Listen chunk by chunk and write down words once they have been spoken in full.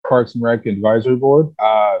Parks and Rec Advisory Board.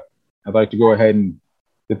 I'd like to go ahead and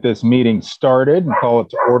get this meeting started and call it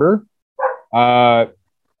to order.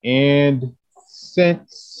 And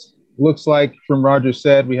since looks like from Roger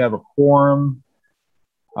said we have a quorum,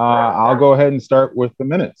 I'll go ahead and start with the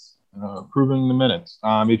minutes, approving the minutes.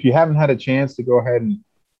 If you haven't had a chance to go ahead and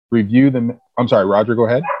review them, I'm sorry, Roger, go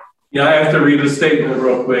ahead. Yeah, I have to read a statement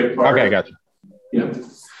real quick. Okay, gotcha. Yeah.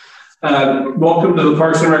 Welcome to the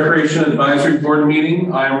Parks and Recreation Advisory Board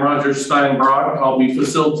meeting. I am Roger Steinbrock. I'll be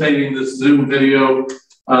facilitating this Zoom video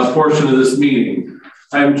portion of this meeting.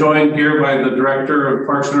 I am joined here by the Director of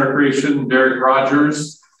Parks and Recreation, Derek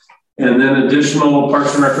Rogers, and then additional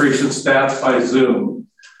Parks and Recreation staff by Zoom.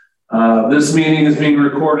 This meeting is being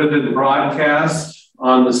recorded and broadcast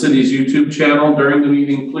on the city's YouTube channel. During the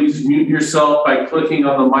meeting, please mute yourself by clicking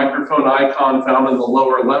on the microphone icon found in the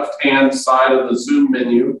lower left-hand side of the Zoom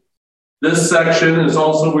menu. This section is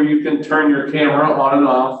also where you can turn your camera on and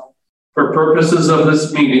off. For purposes of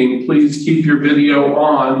this meeting, please keep your video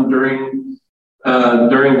on during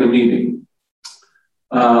the meeting.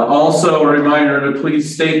 Also, a reminder to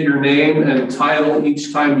please state your name and title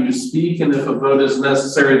each time you speak, and if a vote is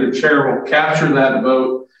necessary, the chair will capture that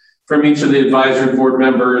vote from each of the advisory board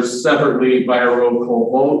members separately by a roll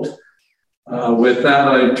call vote. With that,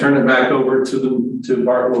 I turn it back over to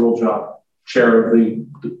Bart Littlejohn, chair of the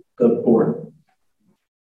board.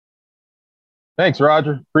 Thanks,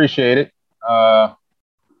 Roger. Appreciate it.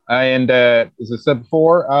 And as I said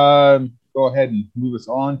before, go ahead and move us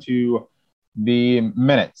on to the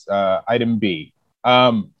minutes, item B.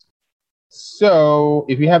 So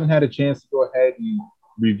if you haven't had a chance to go ahead and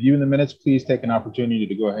review the minutes, please take an opportunity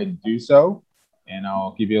to go ahead and do so. And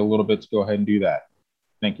I'll give you a little bit to go ahead and do that.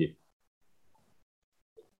 Thank you.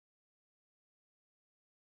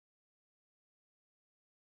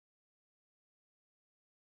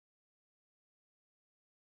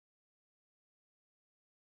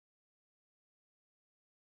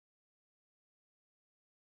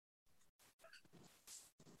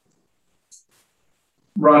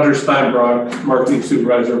 Roger Steinbrock, Marketing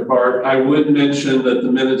Supervisor Park. I would mention that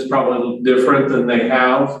the minutes probably look different than they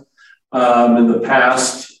have in the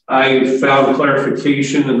past. I found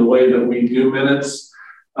clarification in the way that we do minutes.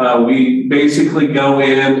 We basically go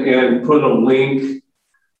in and put a link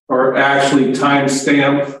or actually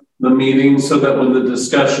timestamp the meeting so that when the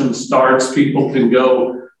discussion starts, people can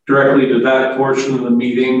go directly to that portion of the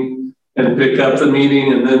meeting and pick up the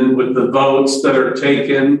meeting. And then with the votes that are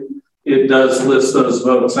taken, it does list those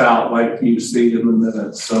votes out like you see in the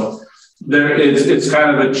minutes. So it's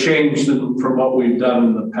kind of a change from what we've done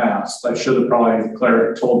in the past. I should have probably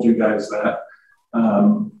told you guys that.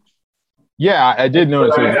 Yeah, I did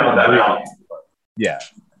notice. Yeah,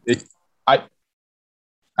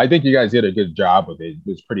 I think you guys did a good job with it. It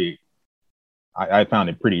was pretty, I found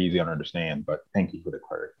it pretty easy to understand, but thank you for the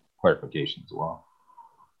clarification as well.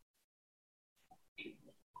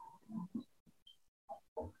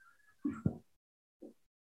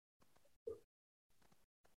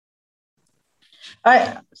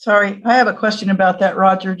 Sorry, I have a question about that,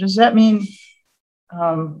 Roger. Does that mean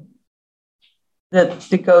that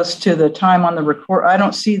it goes to the time on the record? I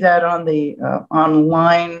don't see that on the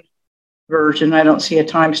online version. I don't see a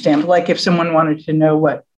timestamp. Like if someone wanted to know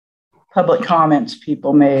what public comments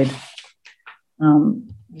people made,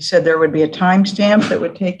 you said there would be a timestamp that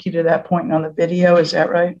would take you to that point on the video. Is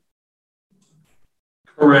that right?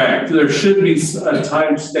 Correct. There should be a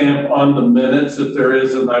timestamp on the minutes. If there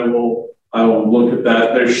isn't, I will look at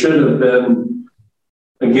that. There should have been,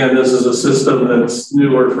 again, this is a system that's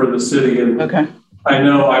newer for the city. And okay. I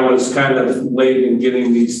know I was kind of late in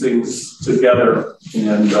getting these things together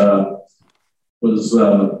and was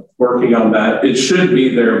working on that. It should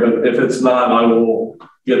be there, but if it's not, I will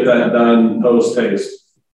get that done post haste.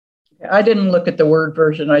 I didn't look at the Word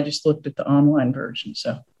version. I just looked at the online version.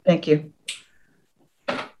 So thank you.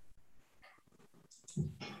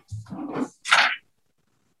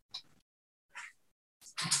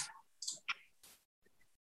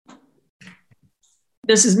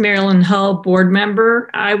 This is Marilyn Hull, board member.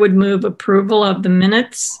 I would move approval of the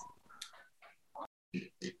minutes.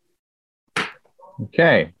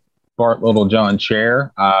 Okay, Bart Littlejohn,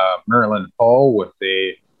 chair. Marilyn Hull with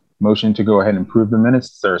the motion to go ahead and approve the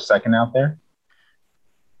minutes. Is there a second out there?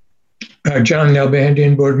 John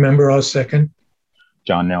Nalbandian, board member, I'll second.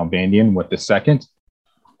 John Nalbandian with the second.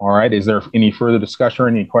 All right, is there any further discussion or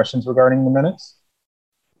any questions regarding the minutes?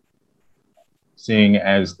 Seeing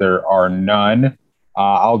as there are none,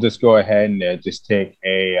 I'll just go ahead and just take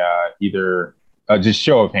a just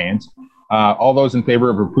show of hands. All those in favor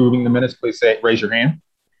of approving the minutes, please raise your hand.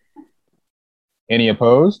 Any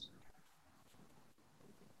opposed?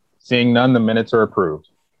 Seeing none, the minutes are approved.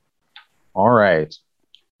 All right.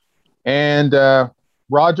 And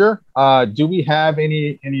Roger, do we have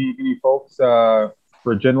any folks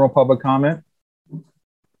for general public comment?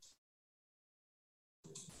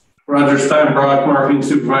 Roger Steinbrock, Marketing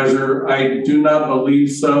Supervisor. I do not believe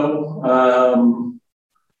so.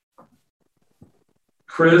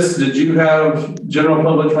 Chris, did you have general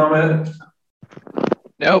public comment?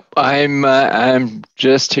 Nope, I'm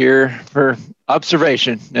just here for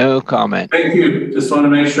observation. No comment. Thank you. Just want to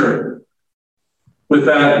make sure. With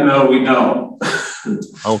that, no, we don't.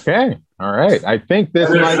 Okay. All right. I think this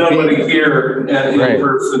there's might nobody be here in right.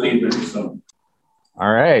 person either. So.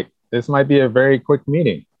 All right. This might be a very quick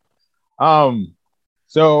meeting.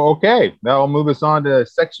 Okay, that'll move us on to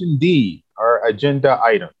section D, our agenda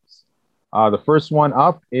items. The first one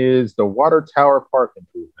up is the water tower park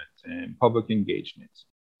improvements and public engagement.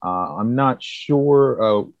 I'm not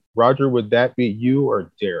sure, Roger, would that be you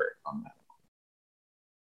or Derek on that?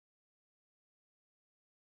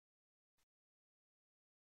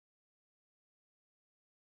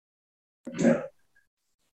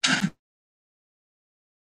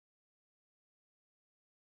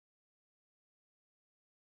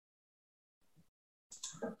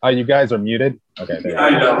 Yeah. You guys are muted. Okay. Yeah, I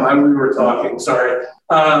know. We were talking. Sorry.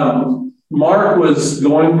 Mark was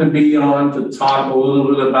going to be on to talk a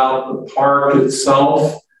little bit about the park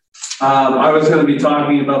itself. I was going to be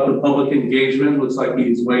talking about the public engagement. Looks like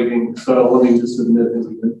he's waiting. So let me just admit it.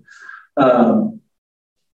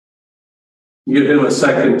 Give him a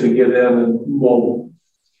second to get in and we'll.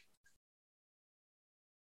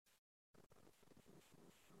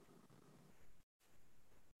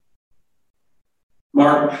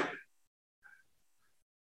 Mark.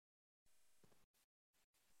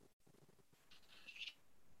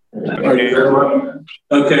 Are you there, Mark?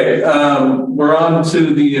 Okay, we're on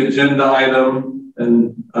to the agenda item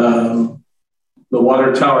and the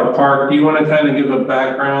water tower park. Do you want to kind of give a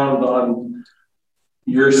background on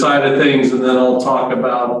your side of things, and then I'll talk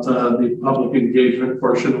about the public engagement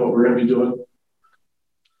portion of what we're going to be doing?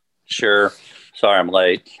 Sure. Sorry I'm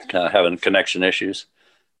late, having connection issues.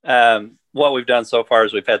 What we've done so far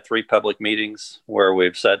is we've had 3 public meetings where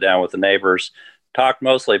we've sat down with the neighbors, talked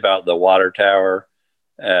mostly about the water tower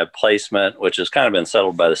placement, which has kind of been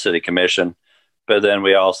settled by the city commission. But then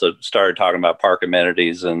we also started talking about park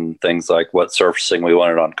amenities and things like what surfacing we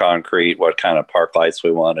wanted on concrete, what kind of park lights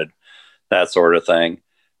we wanted, that sort of thing.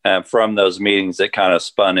 And from those meetings, it kind of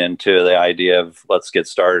spun into the idea of let's get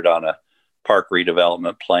started on a park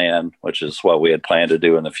redevelopment plan, which is what we had planned to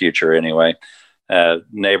do in the future anyway.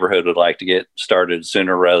 Neighborhood would like to get started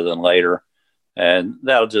sooner rather than later. And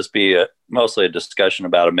that'll just be mostly a discussion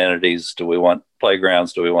about amenities. Do we want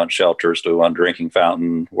playgrounds? Do we want shelters? Do we want drinking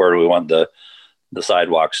fountain? Where do we want the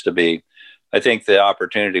sidewalks to be? I think the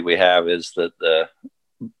opportunity we have is that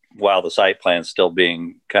while the site plan is still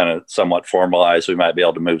being kind of somewhat formalized, we might be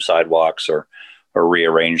able to move sidewalks or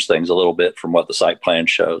rearrange things a little bit from what the site plan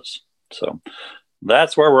shows. So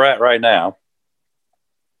that's where we're at right now.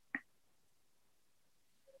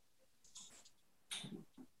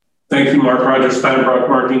 Thank you, Mark. Roger Steinbrock,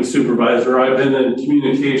 Marketing Supervisor. I've been in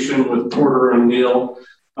communication with Porter and Neal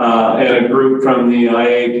and a group from the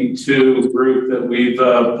IAP2 group that we've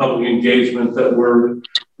public engagement that we're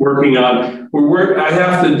working on. I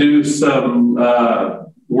have to do some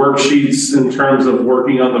worksheets in terms of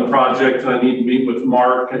working on the project. I need to meet with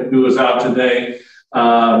Mark, who is out today,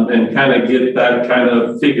 and kind of get that kind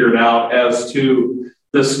of figured out as to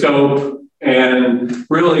the scope and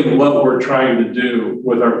really what we're trying to do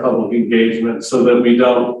with our public engagement so that we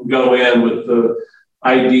don't go in with the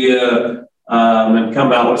idea and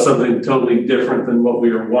come out with something totally different than what we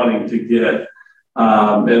are wanting to get.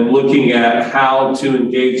 And looking at how to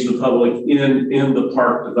engage the public in the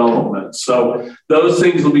park development. So those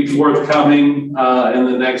things will be forthcoming in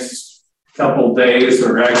the next couple of days,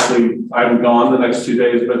 or actually I'm gone the next 2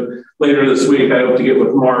 days, but later this week I hope to get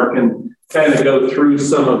with Mark and kind of go through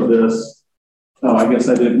some of this. Oh, I guess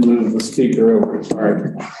I didn't move the speaker over.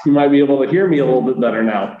 Sorry. You might be able to hear me a little bit better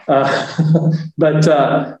now.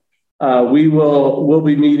 We'll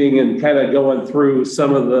be meeting and kind of going through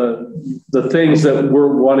some of the things that we're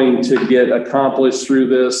wanting to get accomplished through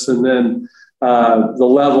this, and then the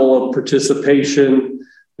level of participation,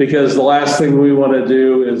 because the last thing we want to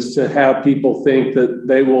do is to have people think that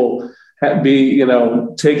they will be,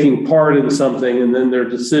 taking part in something and then their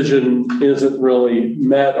decision isn't really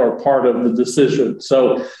met or part of the decision.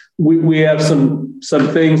 So we have some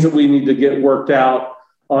things that we need to get worked out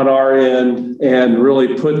on our end and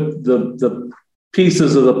really put the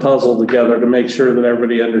pieces of the puzzle together to make sure that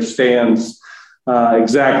everybody understands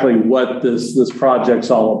exactly what this project's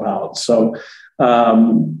all about. So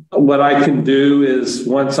what I can do is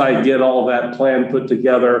once I get all that plan put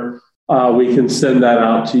together, we can send that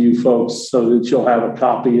out to you folks so that you'll have a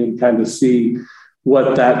copy and kind of see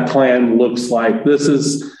what that plan looks like. This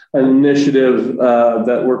is an initiative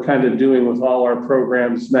that we're kind of doing with all our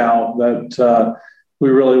programs now that we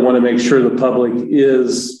really want to make sure the public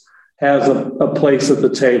has a place at the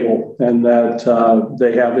table and that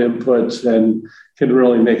they have input and can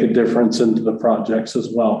really make a difference into the projects as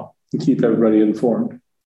well and keep everybody informed.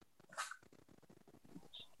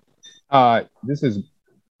 I'm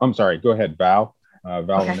sorry, go ahead, Val.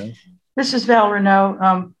 Val Okay. Renaud. This is Val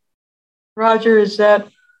Renaud. Roger, is that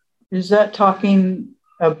talking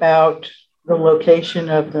about the location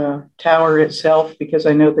of the tower itself? Because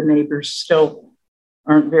I know the neighbors still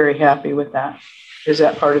aren't very happy with that. Is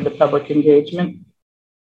that part of the public engagement?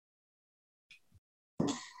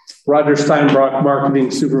 Roger Steinbrock, Marketing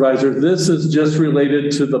Supervisor. This is just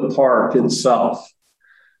related to the park itself.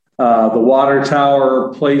 The water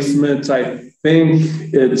tower placement, I think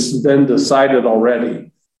it's been decided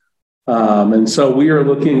already. And so we are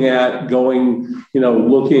looking at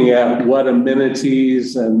looking at what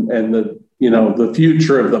amenities and the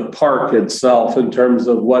future of the park itself in terms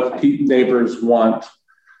of what neighbors want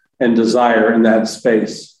and desire in that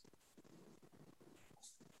space.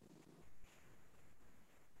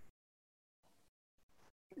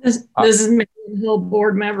 This is Marion Hill,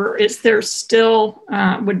 board member. Is there still,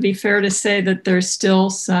 would it be fair to say that there's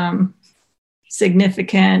still some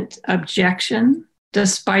significant objection,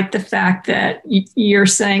 despite the fact that you're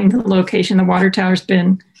saying the location of the water tower has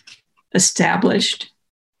been established?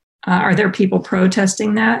 Are there people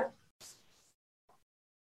protesting that?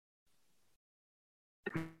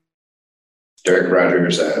 Derek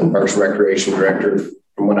Rogers, Parks and Recreation Director.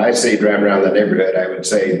 From what I see driving around the neighborhood, I would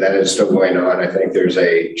say that is still going on. I think there's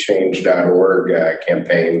a change.org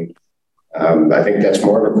campaign. I think that's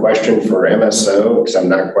more of a question for MSO because I'm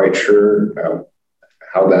not quite sure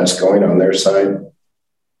how that's going on their side.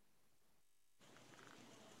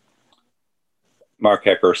 Mark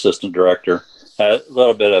Hecker, Assistant Director. A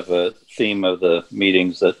little bit of a theme of the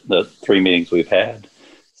meetings, the 3 meetings we've had.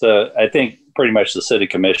 So I think pretty much the City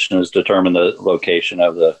Commission has determined the location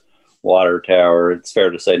of the water tower. It's fair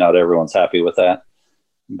to say not everyone's happy with that,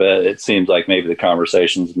 but it seems like maybe the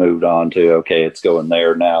conversation's moved on to, okay, it's going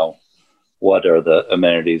there now. What are the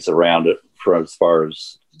amenities around it as far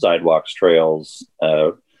as sidewalks, trails,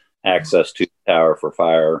 access to the tower for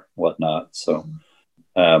fire, whatnot. So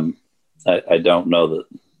I don't know that.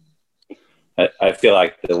 I feel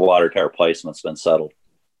like the water tower placement's been settled.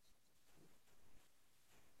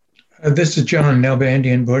 This is John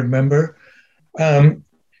Nalbandian, board member.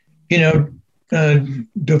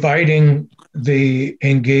 Dividing the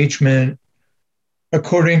engagement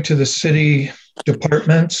according to the city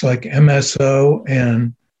departments like MSO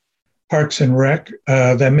and Parks and Rec,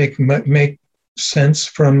 that make sense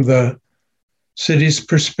from the city's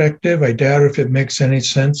perspective. I doubt if it makes any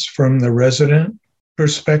sense from the resident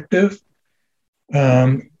perspective.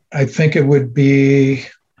 I think it would be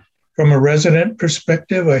from a resident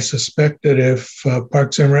perspective. I suspect that if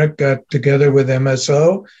Parks and Rec got together with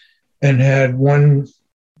MSO and had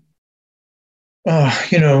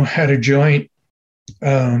had a joint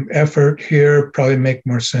effort here, probably make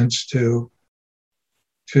more sense to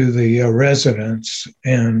the residents.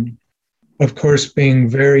 And of course, being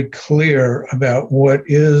very clear about what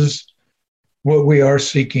we are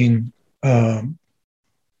seeking,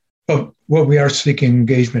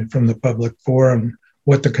 engagement from the public for and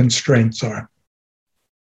what the constraints are.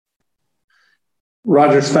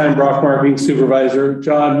 Roger Steinbrock, Marketing Supervisor.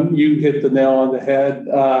 John, you hit the nail on the head.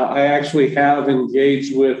 I actually have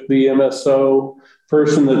engaged with the MSO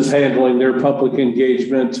person that's handling their public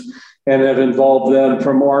engagement and have involved them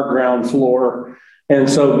from our ground floor. And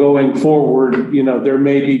so going forward, there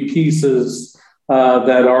may be pieces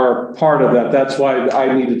that are part of that. That's why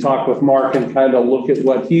I need to talk with Mark and kind of look at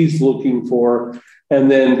what he's looking for and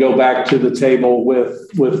then go back to the table with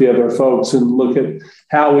the other folks and look at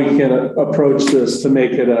how we can approach this to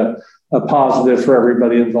make it a positive for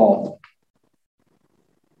everybody involved.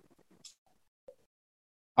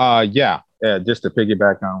 Just to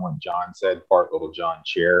piggyback on what John said, Part Little John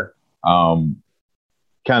Chair,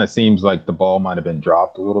 kind of seems like the ball might have been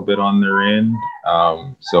dropped a little bit on their end.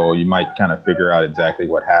 So you might kind of figure out exactly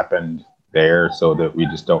what happened there so that we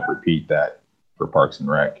just don't repeat that for Parks and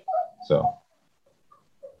Rec. So.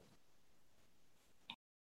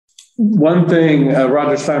 One thing,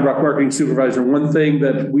 Roger Steinbrock, Marketing Supervisor, one thing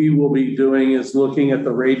that we will be doing is looking at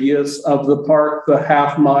the radius of the park, the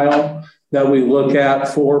half mile that we look at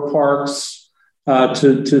for parks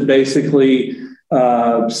to basically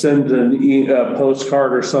send a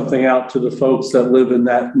postcard or something out to the folks that live in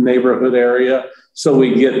that neighborhood area, so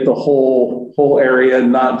we get the whole area,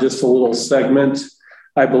 not just a little segment.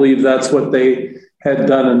 I believe that's what they had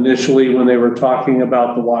done initially when they were talking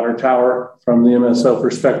about the water tower from the MSO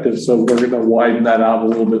perspective. So we're going to widen that out a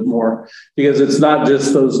little bit more, because it's not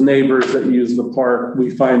just those neighbors that use the park.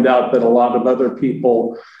 We find out that a lot of other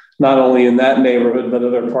people, not only in that neighborhood, but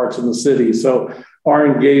other parts of the city. So our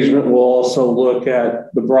engagement will also look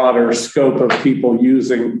at the broader scope of people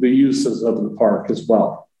using the uses of the park as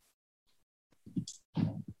well.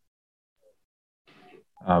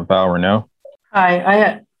 Val Renault.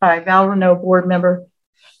 Hi, Val Renault, board member.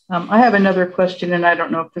 I have another question, and I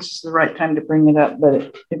don't know if this is the right time to bring it up,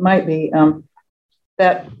 but it might be.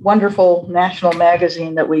 That wonderful national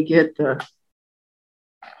magazine that we get, the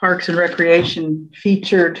Parks and Recreation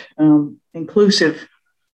featured inclusive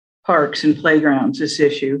parks and playgrounds this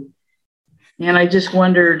issue. And I just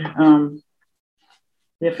wondered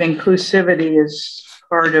if inclusivity is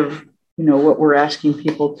part of, what we're asking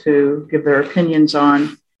people to give their opinions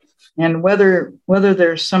on, and whether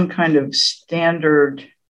there's some kind of standard.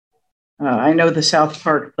 I know the South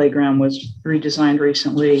Park playground was redesigned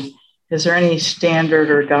recently. Is there any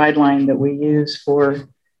standard or guideline that we use for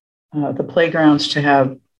the playgrounds to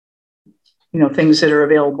have, things that are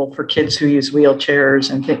available for kids who use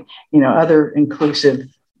wheelchairs and other inclusive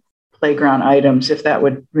playground items, if that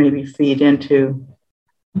would maybe feed into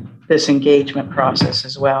this engagement process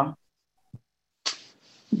as well?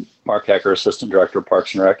 Mark Hecker, Assistant Director of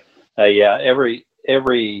Parks and Rec. Yeah, every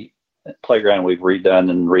playground we've redone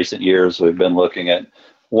in recent years, we've been looking at,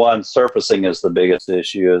 one, surfacing is the biggest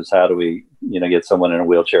issue, is how do we, get someone in a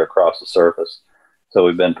wheelchair across the surface. So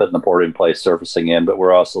we've been putting the board in place, surfacing in, but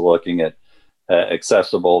we're also looking at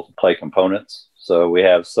accessible play components. So we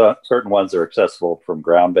have certain ones that are accessible from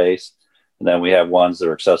ground base, and then we have ones that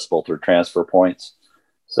are accessible through transfer points.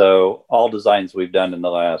 So all designs we've done in the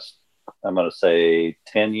last, I'm going to say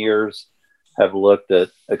 10 years, have looked at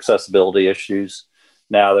accessibility issues.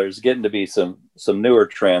 Now there's getting to be some newer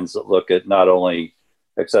trends that look at not only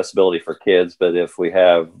accessibility for kids, but if we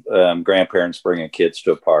have grandparents bringing kids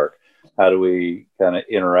to a park, how do we kind of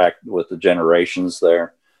interact with the generations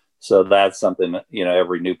there? So that's something that,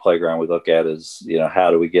 every new playground we look at is,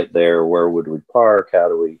 how do we get there? Where would we park? How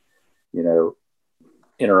do we,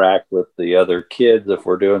 interact with the other kids if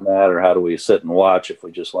we're doing that? Or how do we sit and watch if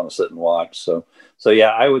we just want to sit and watch? So yeah,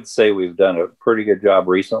 I would say we've done a pretty good job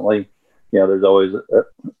recently. There's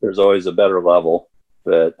always a better level,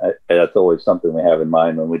 but that's always something we have in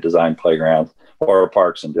mind when we design playgrounds or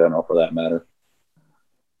parks in general, for that matter.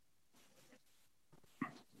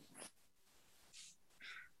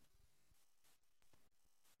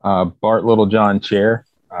 Bart Littlejohn, Chair,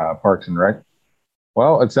 Parks and Rec.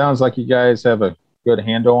 Well, it sounds like you guys have a good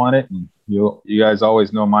handle on it, and you guys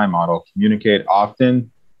always know my model: communicate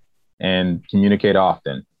often and communicate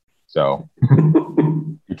often. So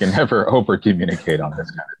you can never over communicate on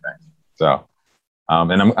this kind of thing. So,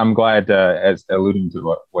 and I'm glad, as alluding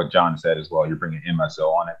to what John said as well, you're bringing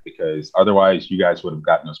MSO on it, because otherwise you guys would have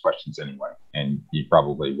gotten those questions anyway, and you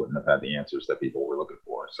probably wouldn't have had the answers that people were looking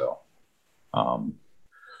for. So,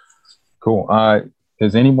 cool.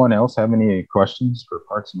 Does anyone else have any questions for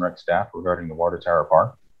Parks and Rec staff regarding the Water Tower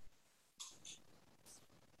Park?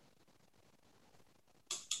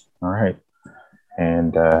 All right.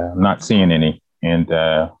 And I'm not seeing any. And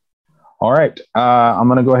all right, I'm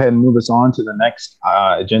going to go ahead and move us on to the next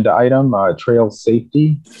agenda item, trail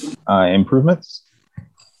safety improvements.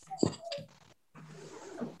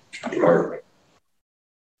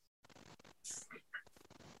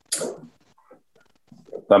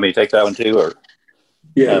 Want me to take that one too, or?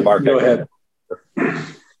 Yeah, Mark, go ahead.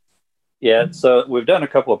 Yeah, so we've done a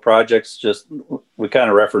couple of projects. We kind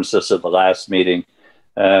of referenced this at the last meeting.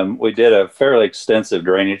 We did a fairly extensive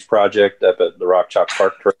drainage project up at the Rock Chalk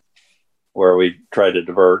Park Trail, where we tried to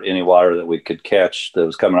divert any water that we could catch that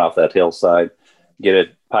was coming off that hillside, get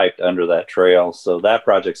it piped under that trail. So that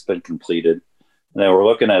project's been completed. And then we're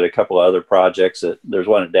looking at a couple of other projects. There's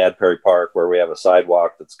one at Dad Perry Park where we have a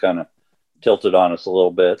sidewalk that's kind of tilted on us a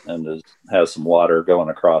little bit and has some water going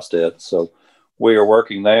across it. So we are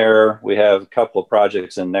working there. We have a couple of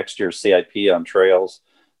projects in next year's CIP on trails.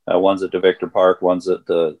 One's at DeVictor Park, one's at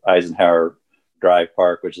the Eisenhower Drive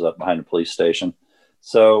Park, which is up behind the police station.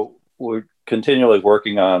 So we're continually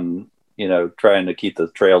working on, trying to keep the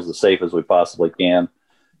trails as safe as we possibly can.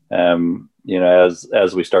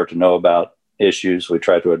 As we start to know about issues, we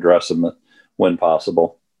try to address them when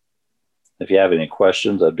possible. If you have any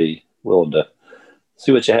questions, I'd be willing to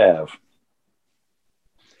see what you have.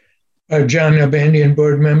 John Nalbandian,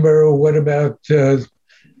 board member. What about the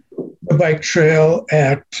bike trail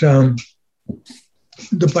at on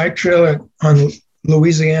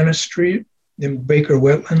Louisiana Street in Baker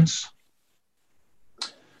Wetlands?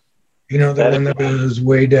 You know, the one that goes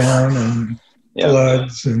way down and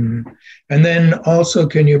floods, and then also,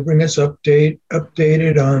 can you bring us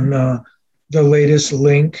updated on the latest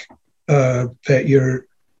link that you're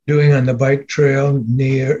doing on the bike trail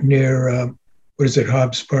near what is it,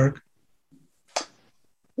 Hobbs Park?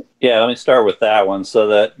 Yeah, let me start with that one.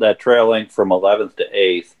 So that trail link from 11th to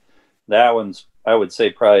 8th, that one's, I would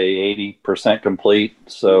say, probably 80% complete.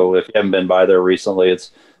 So if you haven't been by there recently,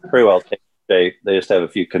 it's pretty well taken shape. They just have a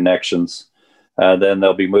few connections. Then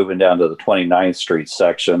they'll be moving down to the 29th Street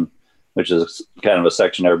section, which is kind of a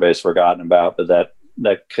section everybody's forgotten about, but that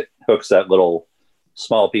hooks that little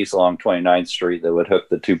small piece along 29th Street that would hook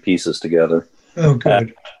the two pieces together. Oh,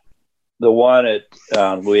 good. The one at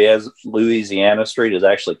Louisiana Street is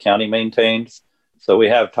actually county maintained. So we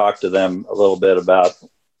have talked to them a little bit about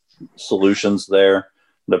solutions there.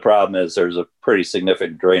 The problem is there's a pretty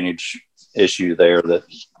significant drainage issue there that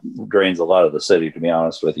drains a lot of the city, to be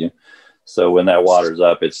honest with you. So when that water's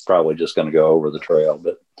up, it's probably just going to go over the trail.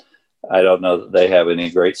 But I don't know that they have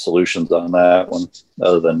any great solutions on that one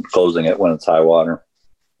other than closing it when it's high water.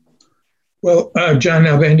 Well, John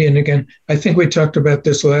Nalbandian again, I think we talked about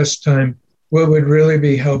this last time. What would really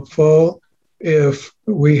be helpful if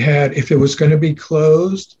it was going to be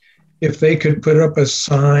closed, if they could put up a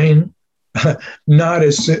sign, not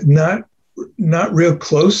real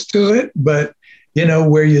close to it, but you know,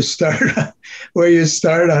 where you start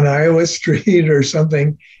on Iowa Street or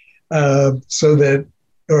something, so that,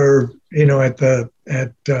 or you know, at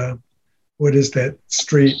what is that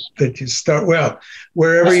street that you start? Well,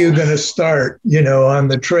 wherever you're going to start, you know, on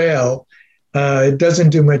the trail, it doesn't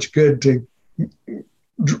do much good to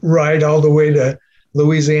ride all the way to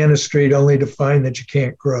Louisiana Street only to find that you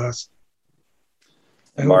can't cross.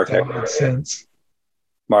 Mark Hecker, makes sense.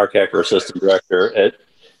 Mark Hecker, assistant director.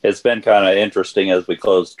 It's been kind of interesting as we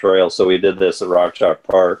closed the trail. So we did this at Rock Chalk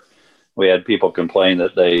Park. We had people complain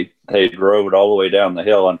that they drove all the way down the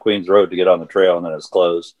hill on Queens Road to get on the trail, and then it's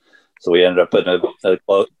closed. So we ended up putting a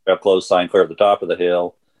closed sign clear at the top of the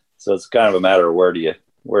hill. So it's kind of a matter of where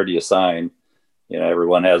do you sign? You know,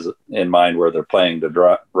 everyone has in mind where they're planning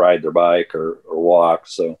to ride their bike or walk.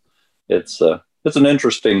 So it's an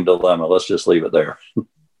interesting dilemma. Let's just leave it there.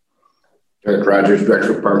 Derek Rogers,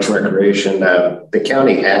 Director of Parks and Recreation. The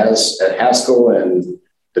county has at Haskell and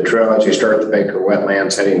the trail as you start the Baker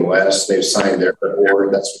Wetlands heading west, they've signed their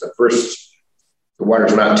board. That's the first. The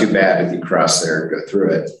water's not too bad if you cross there and go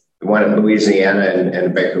through it. The one in Louisiana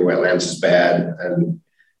and Baker Wetlands is bad. And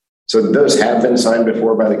so those have been signed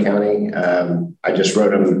before by the county. I just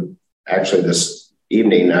wrote them actually this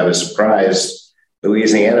evening. I was surprised.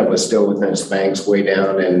 Louisiana was still within its banks way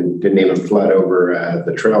down and didn't even flood over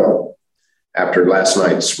the trail after last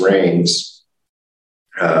night's rains.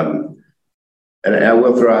 And I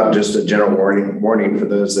will throw out just a general warning for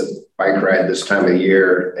those that bike ride this time of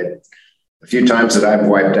year. A few times that I've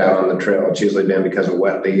wiped out on the trail, it's usually been because of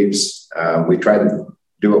wet leaves. We try to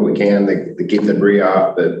do what we can to keep the debris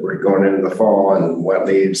off, but we're going into the fall and wet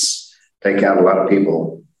leaves take out a lot of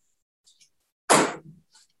people.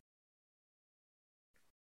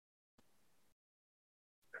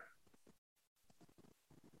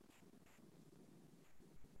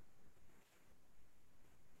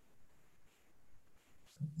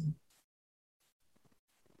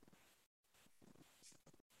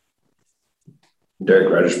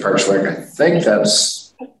 Derek Rogers, Parks and Rec. I think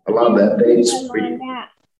that's a lot of that dates.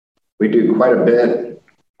 We do quite a bit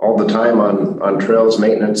all the time on trails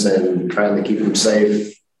maintenance and trying to keep them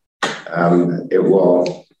safe. It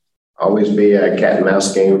will always be a cat and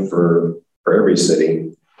mouse game for every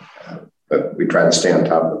city, but we try to stay on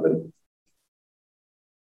top of it.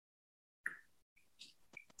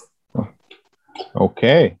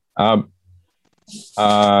 Okay.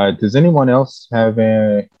 Does anyone else have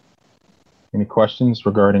any questions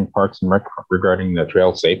regarding Parks and Rec regarding the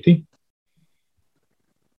trail safety?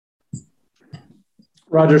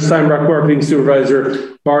 Roger Steinbrock, Marketing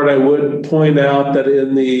Supervisor. Bart, I would point out that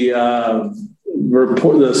in the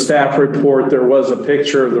report, the staff report, there was a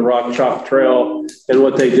picture of the Rock Chalk Trail and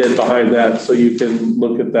what they did behind that. So you can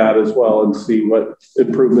look at that as well and see what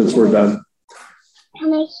improvements were done.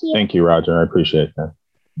 Thank you, Roger. I appreciate that.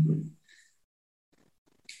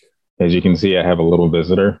 As you can see, I have a little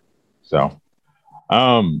visitor. So,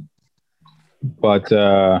 but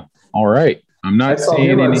all right. I'm not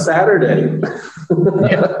seeing any Saturday.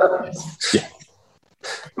 Yeah.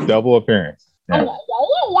 Double appearance.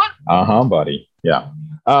 Yeah. Buddy. Yeah.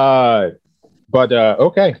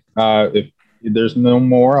 Okay. If there's no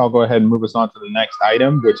more, I'll go ahead and move us on to the next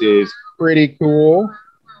item, which is pretty cool.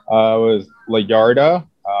 Was La Yarda.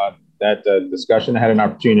 That discussion, I had an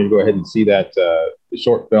opportunity to go ahead and see that the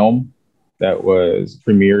short film that was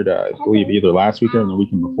premiered, I believe, either last weekend or the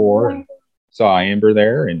weekend before. And saw Amber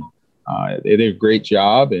there, and they did a great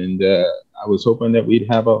job. And I was hoping that we'd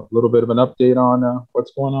have a little bit of an update on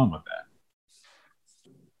what's going on with that.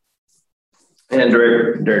 And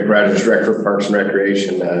Derek Rogers, Director of Parks and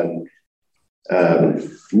Recreation.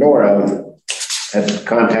 Nora had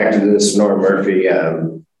contacted us, Nora Murphy,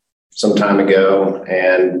 some time ago,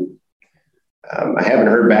 and I haven't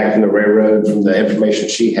heard back from the railroad. From the information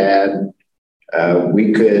she had,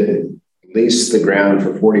 we could lease the ground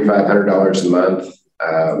for $4,500 a month.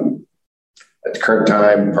 At the current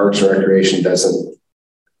time, Parks and Recreation doesn't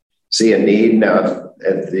see a need. Now,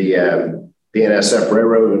 if the BNSF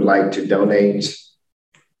Railroad would like to donate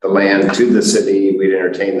the land to the city, we'd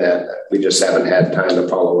entertain that. We just haven't had time to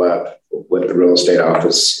follow up with the real estate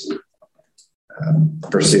office,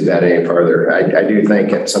 pursue that any further. I do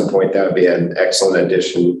think at some point that would be an excellent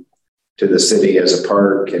addition to the city as a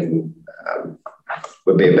park, and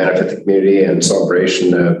would be a benefit to the community and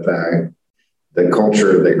celebration of the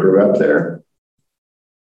culture that grew up there.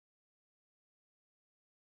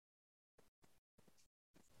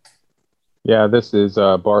 Yeah, this is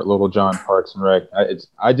Bart Littlejohn, Parks and Rec.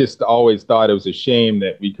 I just always thought it was a shame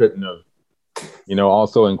that we couldn't have,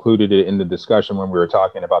 also included it in the discussion when we were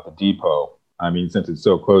talking about the depot. I mean, since it's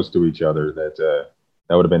so close to each other, that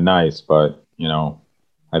would have been nice. But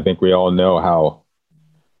I think we all know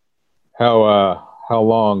how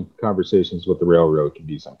long conversations with the railroad can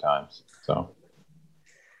be sometimes. So,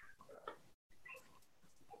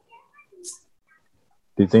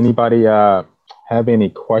 does anybody have any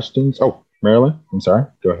questions? Oh, Marilyn, I'm sorry.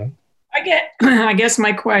 Go ahead. I guess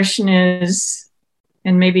my question is,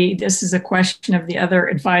 and maybe this is a question of the other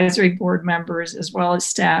advisory board members as well as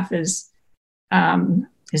staff, is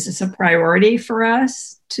this a priority for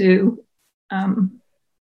us to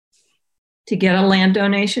get a land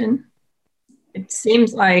donation? It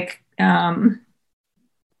seems like there's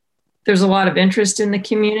a lot of interest in the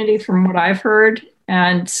community from what I've heard,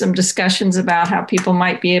 and some discussions about how people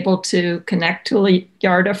might be able to connect to La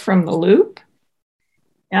Yarda from the loop.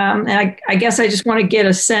 And I guess I just want to get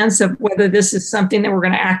a sense of whether this is something that we're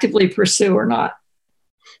going to actively pursue or not.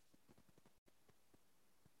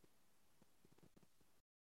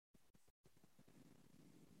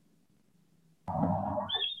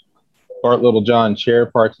 Bart Littlejohn, Chair,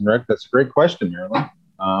 Parks and Rec. That's a great question, Marilyn.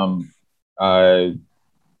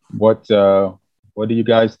 What do you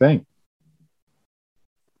guys think?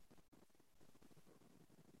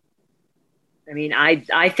 I mean,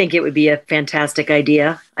 I think it would be a fantastic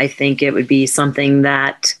idea. I think it would be something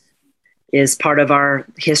that is part of our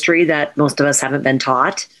history that most of us haven't been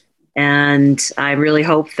taught. And I really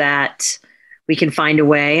hope that we can find a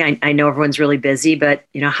way. I know everyone's really busy, but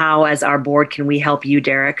how as our board can we help you,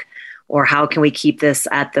 Derek? Or how can we keep this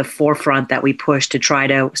at the forefront that we push to try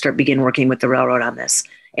to begin working with the railroad on this?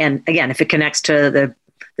 And again, if it connects to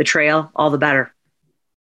the trail, all the better.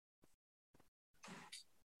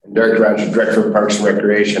 Derek Rogers, Director of Parks and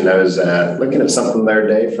Recreation. I was looking at something the other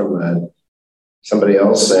day from somebody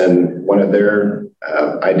else, and one of their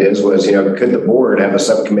ideas was, could the board have a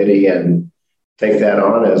subcommittee and take that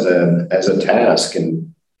on as a task?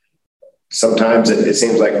 And sometimes it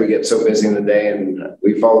seems like we get so busy in the day and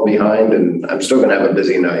we fall behind, and I'm still going to have a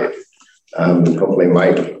busy night. Hopefully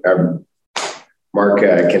Mark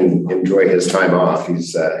can enjoy his time off.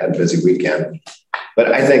 He's had a busy weekend.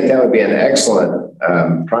 But I think that would be an excellent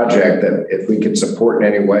project that if we could support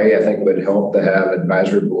in any way, I think would help to have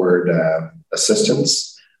advisory board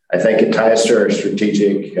assistance. I think it ties to our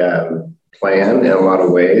strategic plan in a lot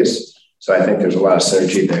of ways. So I think there's a lot of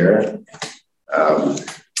synergy there.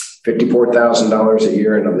 $54,000 a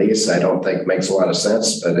year in a lease, I don't think makes a lot of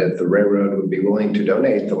sense. But if the railroad would be willing to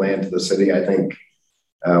donate the land to the city, I think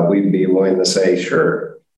we'd be willing to say,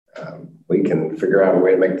 sure, we can figure out a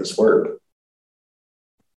way to make this work.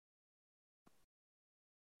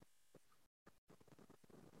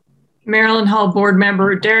 Maryland Hall board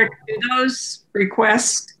member Derek, do those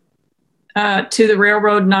requests to the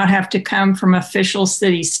railroad not have to come from official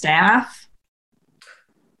city staff?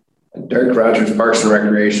 Derek Rogers, Parks and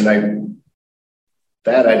Recreation,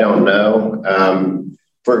 I don't know.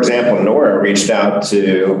 For example, Nora reached out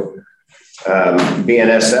to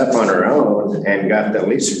BNSF on her own and got the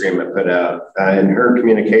lease agreement put out. In her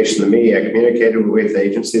communication to me, I communicated with the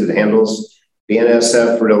agency that handles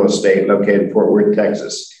BNSF real estate located in Fort Worth,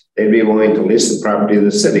 Texas. they'd be willing to lease the property to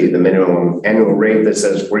the city. The minimum annual rate that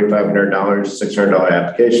says $4,500, $600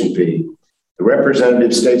 application fee. The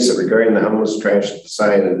representative states that regarding the homeless trash at the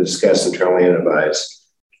site and discuss internally and advise.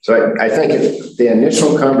 So I think if the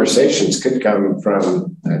initial conversations could come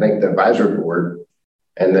from, I think, the advisory board,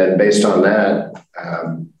 and then based on that,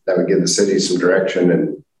 that would give the city some direction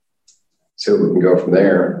and see what we can go from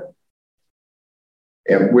there.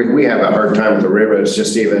 And we have a hard time with the railroads,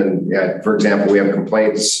 just even, for example, we have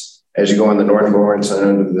complaints as you go on the North Lawrence and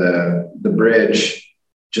under the bridge,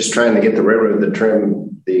 just trying to get the railroad to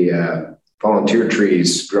trim the volunteer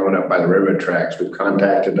trees growing up by the railroad tracks. We've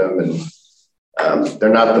contacted them, and they're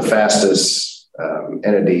not the fastest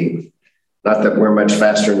entity. Not that we're much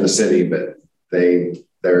faster in the city, but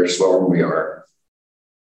they're slower than we are.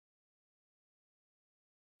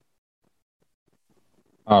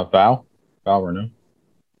 Val Renaud.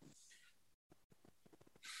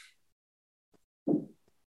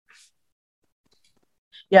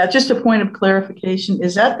 Yeah, just a point of clarification.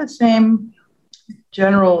 Is that the same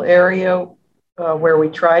general area where we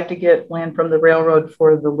tried to get land from the railroad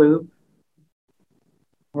for the loop?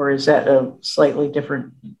 Or is that a slightly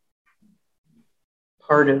different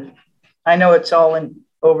part of, I know it's all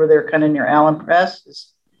over there kind of near Allen Press.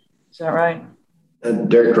 Is that right?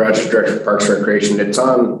 Derek Rogers, Director of Parks and Recreation. It's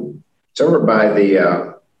over by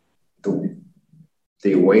the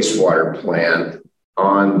wastewater plant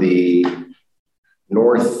on the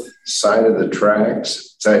north side of the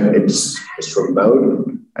tracks. So it's remote.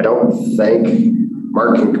 I don't think,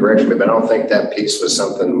 Mark can correct me, but I don't think that piece was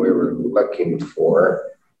something we were looking for.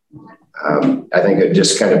 I think it'd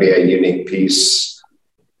just kind of be a unique piece.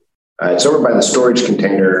 It's over by the storage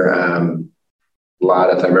container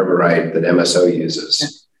lot, if I remember right, that MSO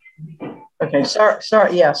uses. Okay,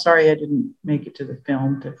 sorry. Yeah, sorry I didn't make it to the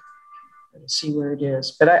film to see where it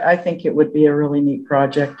is. But I think it would be a really neat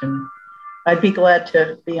project, and I'd be glad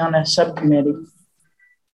to be on a subcommittee.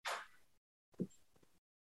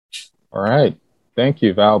 All right. Thank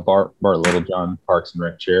you, Val. Bart Littlejohn, Parks and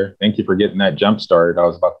Rec Chair. Thank you for getting that jump started. I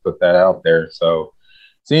was about to put that out there. So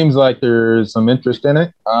seems like there's some interest in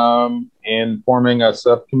it and forming a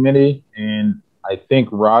subcommittee. And I think,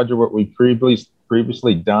 Roger, what we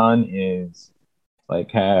previously done is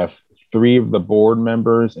like have 3 of the board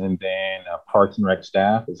members and then Parks and Rec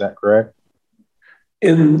staff. Is that correct?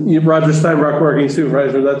 In Roger Steinbrock, Working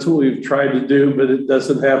Supervisor, that's what we've tried to do, but it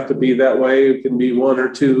doesn't have to be that way. It can be 1 or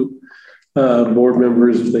 2 board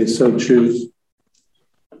members if they so choose.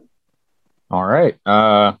 All right.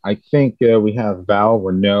 I think we have Val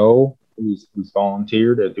Renaud who's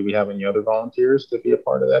volunteered. Do we have any other volunteers to be a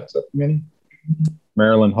part of that subcommittee?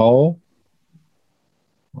 Marilyn Hall.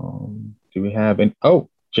 Do we have any? Oh,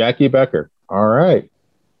 Jackie Becker. All right.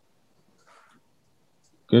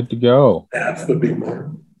 Good to go. That would be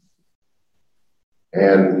more.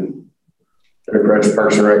 And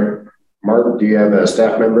Parks and Rec. Mark, do you have a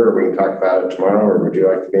staff member, or we can talk about it tomorrow, or would you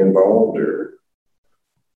like to be involved? Or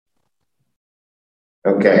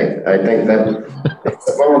okay, I think that it's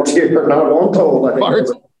a volunteer, not voluntold. I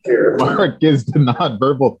think Mark gives the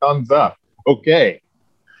non-verbal thumbs up. Okay,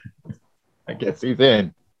 I guess he's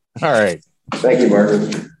in. All right. Thank you, Mark.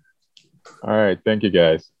 All right, thank you,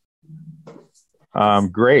 guys.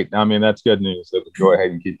 Great. I mean, that's good news. So go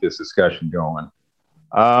ahead and keep this discussion going.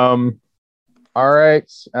 All right.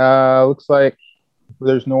 Looks like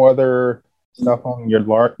there's no other stuff on your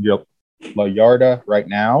Yarda right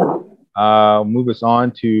now. Move us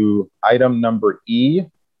on to item number E,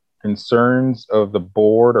 concerns of the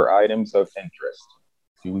board or items of interest.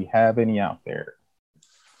 Do we have any out there?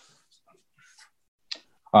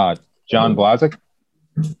 John Blazik.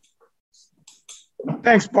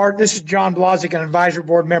 Thanks, Bart. This is John Blazik, an advisory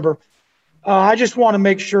board member. I just want to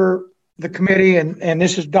make sure the committee, and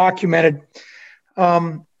this is documented.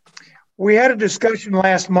 We had a discussion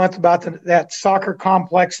last month about that soccer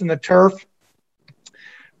complex and the turf.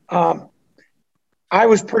 I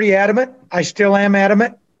was pretty adamant. I still am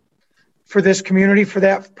adamant for this community, for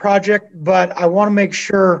that project, but I want to make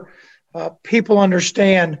sure people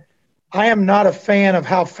understand I am not a fan of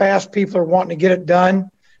how fast people are wanting to get it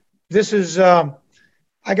done. This is,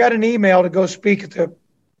 I got an email to go speak at the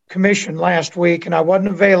commission last week and I wasn't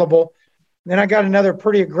available. Then I got another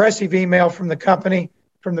pretty aggressive email from the company,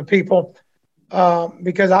 from the people,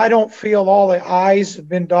 because I don't feel all the I's have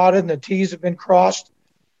been dotted and the T's have been crossed.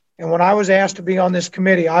 And when I was asked to be on this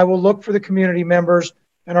committee, I will look for the community members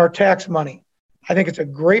and our tax money. I think it's a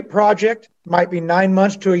great project, might be 9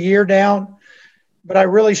 months to a year down, but I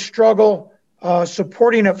really struggle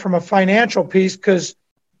supporting it from a financial piece because,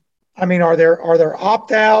 I mean, are there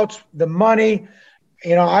opt-outs, the money?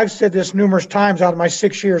 I've said this numerous times out of my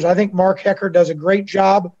 6 years. I think Mark Hecker does a great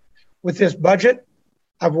job with this budget.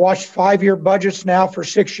 I've watched 5-year budgets now for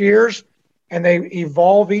 6 years, and they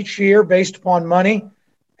evolve each year based upon money.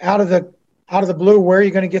 Out of the blue, where are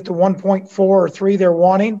you going to get the 1.4 or 3 they're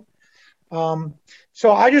wanting?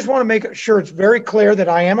 So I just want to make sure it's very clear that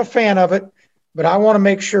I am a fan of it, but I want to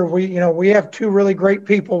make sure we have 2 really great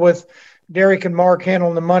people with Derek and Mark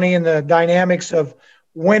handling the money and the dynamics of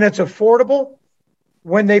when it's affordable,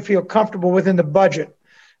 when they feel comfortable within the budget.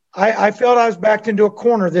 I felt I was backed into a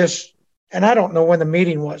corner and I don't know when the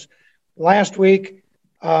meeting was, last week,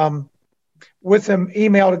 with an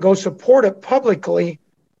email to go support it publicly.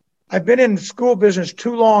 I've been in the school business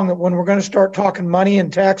too long that when we're going to start talking money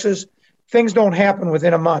and taxes, things don't happen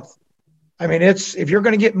within a month. I mean, if you're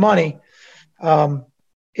going to get money,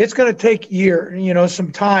 it's going to take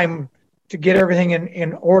some time to get everything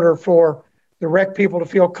in order for the rec people to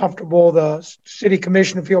feel comfortable, the city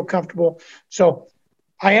commission to feel comfortable. So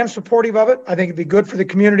I am supportive of it. I think it'd be good for the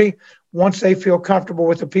community once they feel comfortable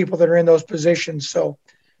with the people that are in those positions. So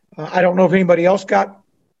I don't know if anybody else got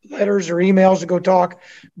letters or emails to go talk.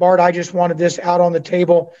 Bart, I just wanted this out on the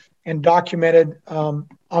table and documented on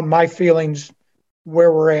my feelings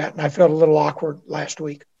where we're at. And I felt a little awkward last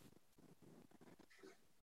week.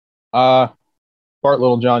 Bart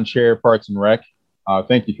Littlejohn, Chair, Parks and Rec.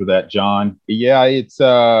 Thank you for that, John. Yeah, it's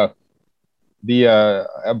I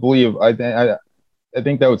believe I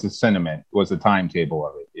think that was the sentiment, was the timetable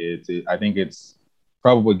of it. I think it's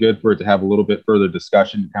probably good for it to have a little bit further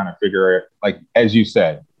discussion to kind of figure it, like as you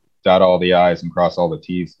said, dot all the I's and cross all the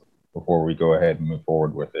T's before we go ahead and move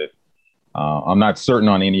forward with it. I'm not certain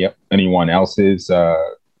on anyone else's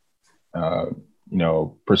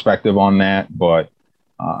perspective on that, but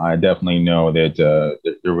I definitely know that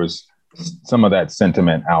there was some of that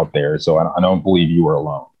sentiment out there. So I don't believe you were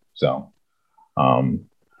alone. So,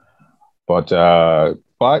 but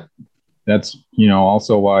that's,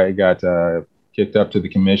 also why I got kicked up to the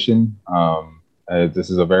commission. This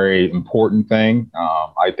is a very important thing.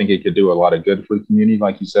 I think it could do a lot of good for the community,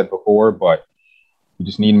 like you said before, but we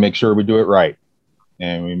just need to make sure we do it right.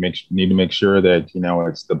 And we need to make sure that,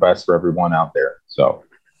 it's the best for everyone out there. So,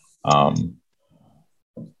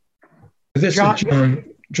 this is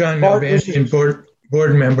John Nalbandian,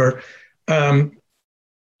 board member. I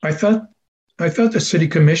thought the city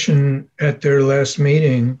commission at their last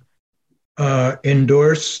meeting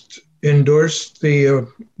endorsed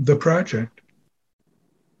the project.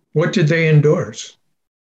 What did they endorse?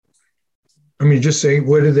 I mean,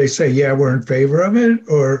 what did they say? Yeah, we're in favor of it,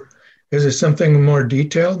 or is it something more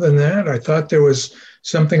detailed than that? I thought there was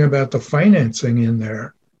something about the financing in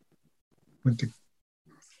there.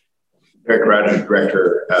 Eric Rogers,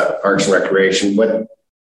 Director, Parks and Recreation. What the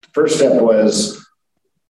first step was,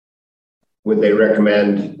 would they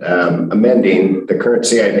recommend amending the current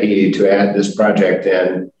CIP to add this project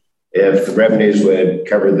in if the revenues would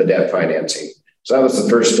cover the debt financing? So that was the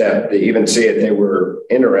first step. To even see if they were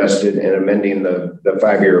interested in amending the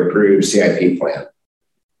 5-year approved CIP plan.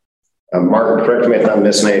 Mark, correct me if I'm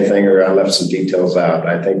missing anything or I left some details out.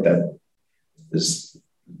 I think that is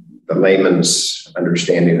the layman's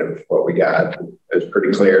understanding of what we got. It's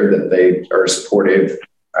pretty clear that they are supportive.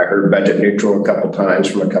 I heard budget neutral a couple of times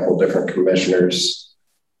from a couple of different commissioners.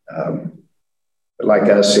 But like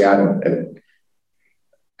us, I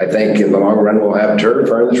think in the long run we'll have turf,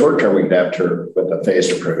 or in the short term we could have turf with a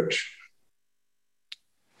phased approach.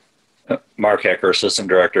 Mark Hecker, Assistant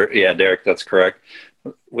Director. Yeah, Derek, that's correct.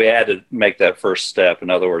 We had to make that first step. In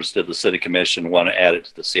other words, did the City Commission want to add it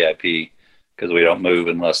to the CIP? Because we don't move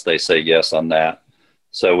unless they say yes on that.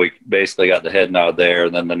 So we basically got the head nod there.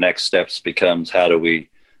 And then the next steps becomes, how do we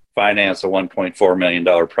finance a $1.4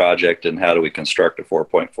 million project, and how do we construct a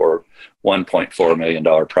 $1.4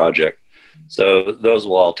 million project? So those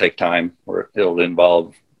will all take time, where it'll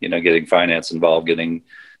involve, getting finance involved, getting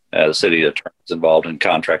the city attorneys involved in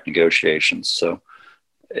contract negotiations. So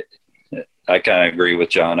I kind of agree with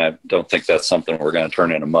John. I don't think that's something we're going to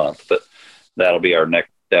turn in a month, but that'll be our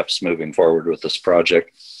next steps moving forward with this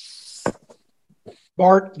project.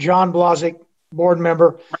 Bart, John Blazek, board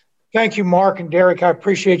member. Thank you, Mark and Derek. I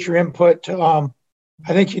appreciate your input. I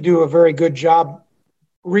think you do a very good job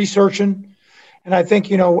researching. And I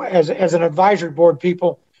think, as an advisory board,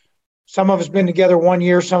 people, some of us been together 1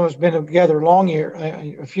 year, some of us been together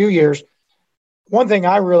a few years. One thing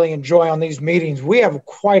I really enjoy on these meetings, we have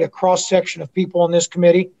quite a cross section of people on this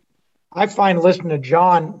committee. I find listening to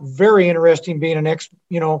John very interesting, being an ex,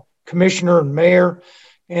 commissioner and mayor,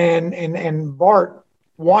 and Bart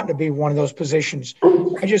wanting to be one of those positions.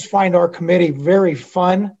 I just find our committee very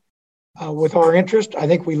fun with our interest. I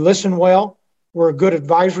think we listen well. We're a good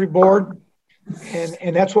advisory board,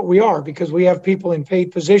 and that's what we are, because we have people in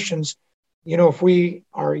paid positions. You know, if we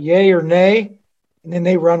are yay or nay, and then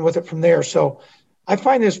they run with it from there. So I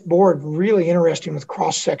find this board really interesting with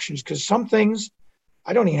cross sections, because some things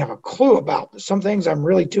I don't even have a clue about. Some things I'm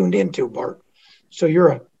really tuned into, Bart. So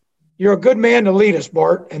you're a good man to lead us,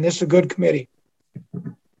 Bart, and this is a good committee.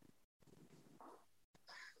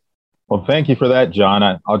 Well, thank you for that, John.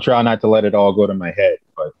 I'll try not to let it all go to my head,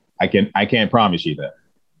 but I can't promise you that.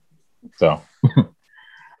 So,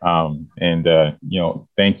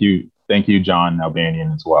 thank you, John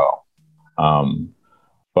Albanian, as well.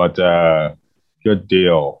 Good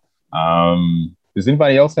deal. Does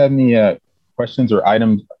anybody else have any questions or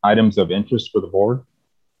items of interest for the board?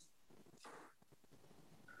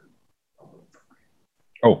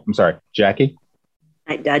 Oh, I'm sorry, Jackie.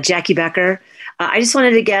 Jackie Becker. I just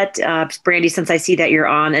wanted to get Brandy, since I see that you're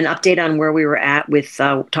on, an update on where we were at with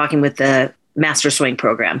talking with the Master Swing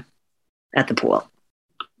program at the pool.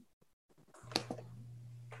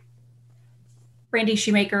 Brandy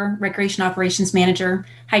Shoemaker, Recreation Operations Manager.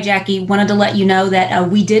 Hi, Jackie. Wanted to let you know that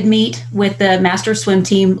we did meet with the Master Swim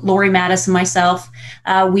team, Lori Mattis and myself.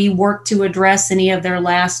 We worked to address any of their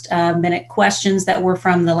last minute questions that were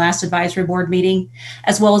from the last advisory board meeting,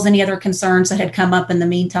 as well as any other concerns that had come up in the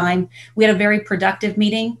meantime. We had a very productive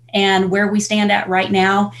meeting, and where we stand at right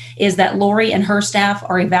now is that Lori and her staff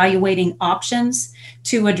are evaluating options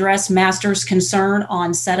to address Master's concern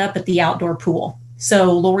on setup at the outdoor pool.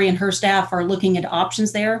 So Lori and her staff are looking at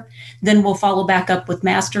options there. Then we'll follow back up with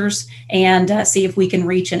Masters and see if we can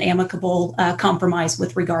reach an amicable compromise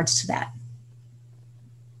with regards to that.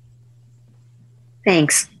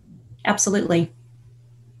 Thanks. Absolutely.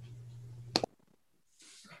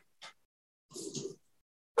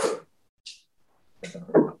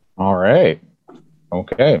 All right.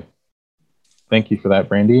 Okay. Thank you for that,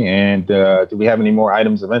 Brandy. And do we have any more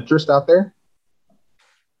items of interest out there?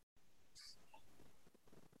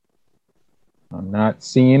 I'm not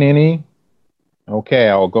seeing any. Okay,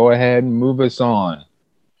 I'll go ahead and move us on.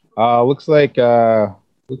 Looks like we're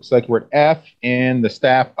at F and the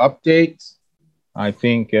staff updates. I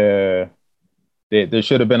think there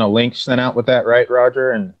should have been a link sent out with that, right,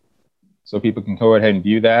 Roger? And so people can go ahead and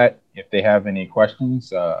view that if they have any questions.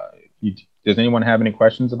 Does anyone have any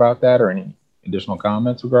questions about that or any additional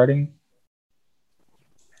comments regarding?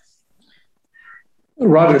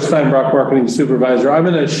 Roger Steinbrock, Marketing Supervisor. I'm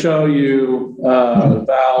going to show you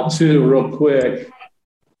Val 2 real quick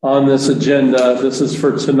on this agenda. This is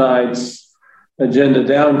for tonight's agenda.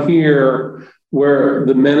 Down here where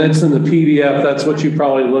the minutes and the PDF, that's what you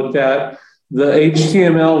probably looked at. The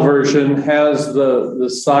HTML version has the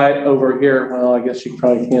site over here. Well, I guess you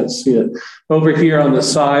probably can't see it. Over here on the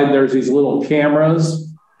side, there's these little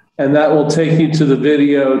cameras, and that will take you to the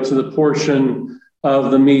video, to the portion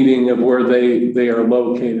of the meeting of where they are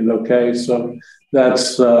located. Okay, so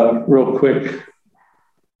that's a real quick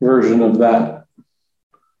version of that.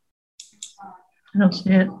 I don't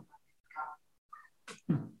see it.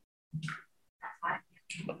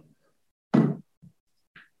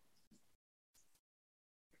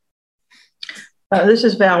 This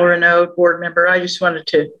is Val Renaud, board member. I just wanted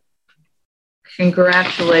to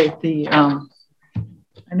congratulate the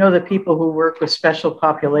I know the people who work with special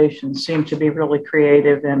populations seem to be really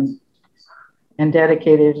creative and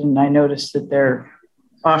dedicated, and I noticed that they're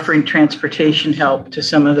offering transportation help to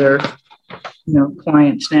some of their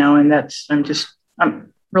clients now, and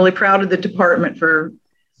I'm really proud of the department for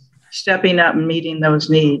stepping up and meeting those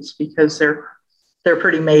needs, because they're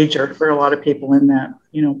pretty major for a lot of people in that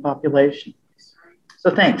population.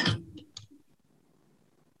 So thanks.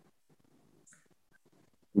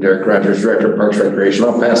 Derek Rogers, Director of Parks and Recreation.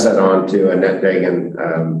 I'll pass that on to Annette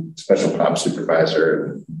Dagan, Special Pop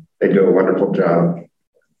Supervisor. They do a wonderful job.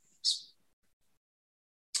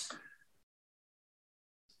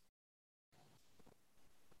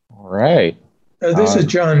 All right. This is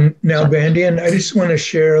John Nalbandian. I just want to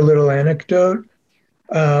share a little anecdote.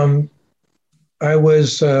 I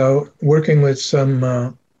was working with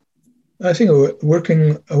some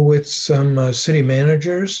city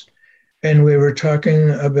managers, and we were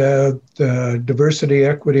talking about diversity,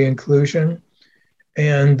 equity, inclusion.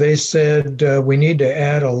 And they said, we need to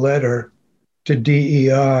add a letter to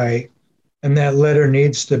DEI, and that letter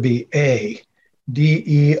needs to be A,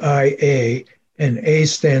 DEIA, and A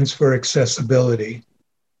stands for accessibility.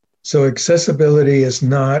 So accessibility is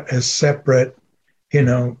not a separate,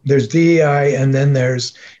 there's DEI and then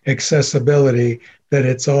there's accessibility, that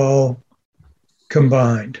it's all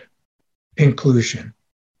combined, inclusion.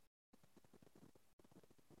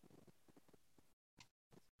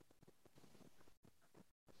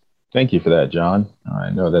 Thank you for that, John.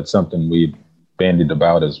 I know that's something we bandied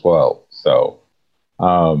about as well. So,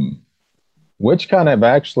 which kind of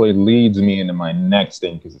actually leads me into my next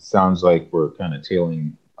thing, because it sounds like we're kind of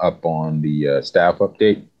tailing up on the staff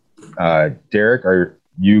update. Derek, are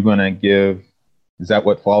you going to give, is that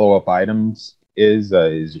what follow-up items is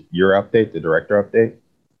your update, the director update?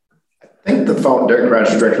 I think Derek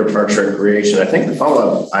Rogers, Director of Parks and Recreation, I think the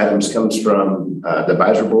follow-up items comes from the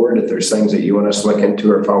advisory board, if there's things that you want us to look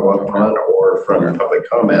into or follow up on, or from public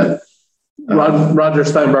comment. Roger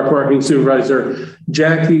Steinbrock, Marketing Supervisor.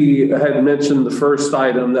 Jackie had mentioned the first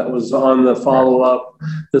item that was on the follow-up.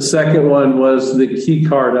 The second one was the key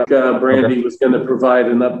card. Brandy was going to provide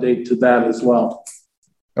an update to that as well.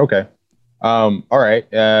 Okay. All right.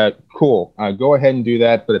 Cool. Go ahead and do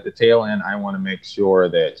that. But at the tail end, I want to make sure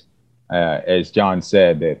that, as John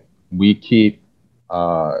said, that we keep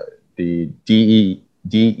the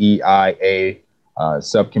DEIA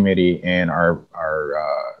subcommittee and our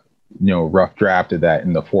rough draft of that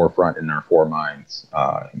in the forefront in our four minds.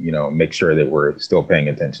 Make sure that we're still paying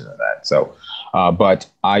attention to that. So, but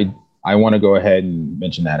I want to go ahead and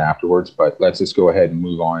mention that afterwards. But let's just go ahead and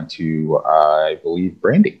move on to, I believe,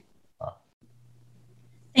 Brandy.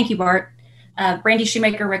 Thank you, Bart. Brandy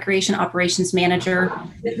Shoemaker, Recreation Operations Manager.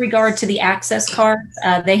 With regard to the access cards,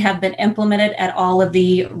 they have been implemented at all of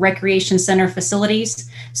the recreation center facilities.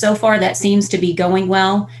 So far, that seems to be going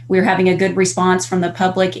well. We're having a good response from the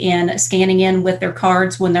public in scanning in with their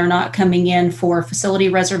cards when they're not coming in for facility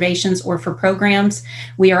reservations or for programs.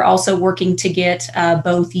 We are also working to get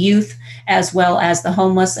both youth as well as the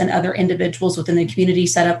homeless and other individuals within the community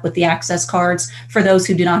set up with the access cards for those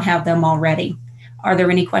who do not have them already. Are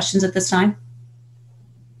there any questions at this time?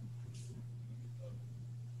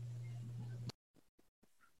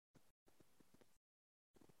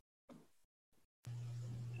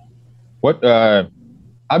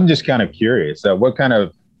 I'm just kind of curious, what kind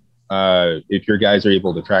of, if your guys are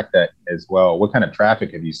able to track that as well, what kind of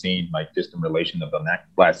traffic have you seen, like just in relation to the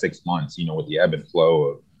last 6 months, with the ebb and flow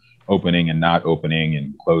of opening and not opening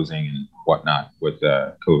and closing and whatnot with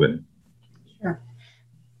COVID? Sure.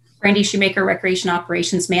 Brandy Shoemaker, Recreation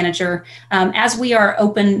Operations Manager. As we are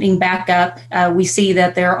opening back up, we see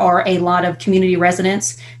that there are a lot of community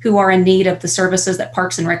residents who are in need of the services that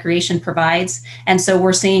Parks and Recreation provides. And so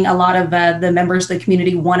we're seeing a lot of the members of the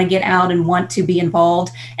community want to get out and want to be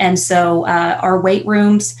involved. And so our weight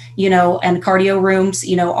rooms, and cardio rooms,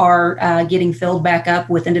 are getting filled back up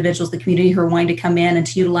with individuals in the community who are wanting to come in and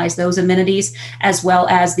to utilize those amenities, as well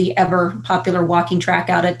as the ever popular walking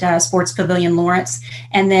track out at Sports Pavilion Lawrence.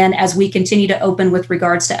 And then as we continue to open with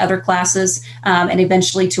regards to other classes and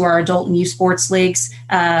eventually to our adult and youth sports leagues,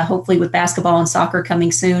 hopefully with basketball and soccer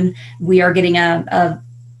coming soon, we are getting a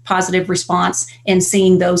positive response in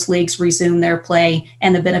seeing those leagues resume their play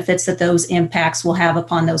and the benefits that those impacts will have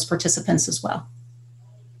upon those participants as well.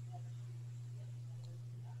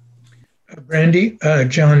 Brandy,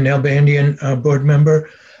 John Nalbandian, board member.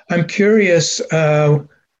 I'm curious, when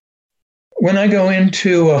I go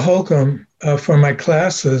into Holcomb for my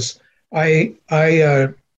classes, I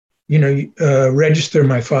register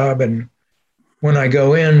my fob, and when I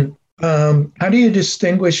go in, how do you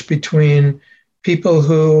distinguish between people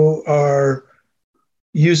who are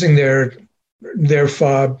using their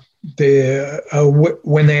fob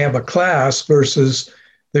when they have a class versus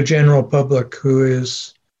the general public who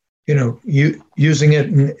is, using it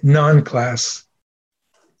in non-class?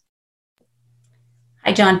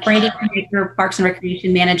 Hi, John. Brandy, Parks and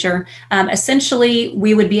Recreation Manager. Essentially,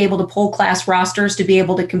 we would be able to pull class rosters to be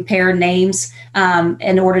able to compare names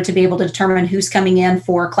in order to be able to determine who's coming in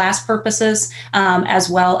for class purposes, as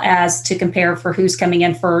well as to compare for who's coming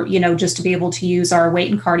in for, just to be able to use our weight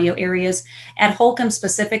and cardio areas. At Holcomb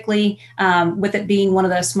specifically, with it being one of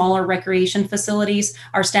the smaller recreation facilities,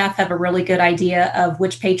 our staff have a really good idea of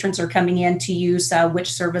which patrons are coming in to use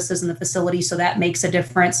which services in the facility, so that makes a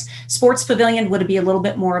difference. Sports Pavilion would be a little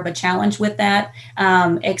bit more of a challenge with that,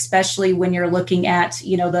 especially when you're looking at,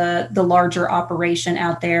 the larger operation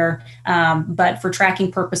out there. But for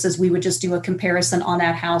tracking purposes, we would just do a comparison on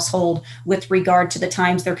that household with regard to the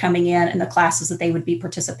times they're coming in and the classes that they would be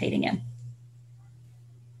participating in.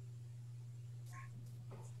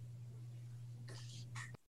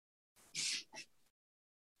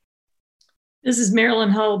 This is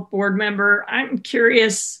Marilyn Hull, board member. I'm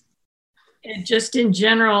curious, just in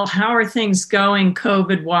general, how are things going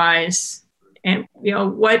COVID-wise? And,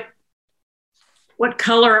 what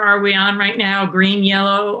color are we on right now? Green,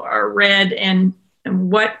 yellow, or red? And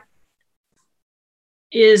what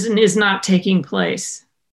is and is not taking place?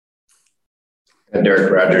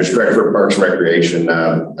 Derek Rogers, Director of Parks and Recreation.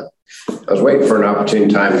 I was waiting for an opportune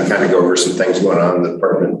time to kind of go over some things going on in the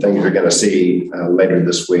department, things we're going to see later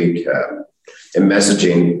this week in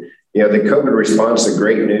messaging. You know, the COVID response is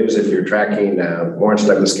great news if you're tracking Lawrence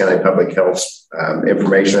Douglas County Public Health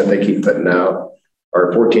information that they keep putting out.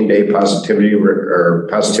 Our 14-day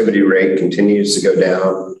positivity rate continues to go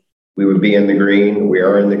down. We would be in the green. We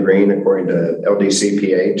are in the green according to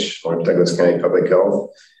LDCPH, Lawrence Douglas County Public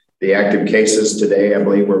Health. The active cases today, I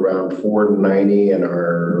believe, we're around 490, and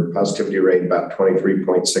our positivity rate about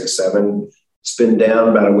 23.67. It's been down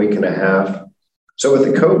about a week and a half. So with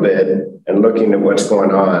the COVID and looking at what's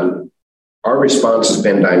going on, our response has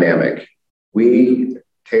been dynamic. We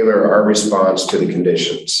tailor our response to the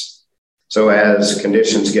conditions. So as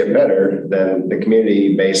conditions get better, then the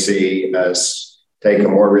community may see us take a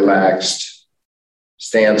more relaxed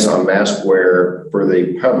stance on mask wear for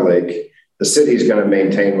the public. The city is going to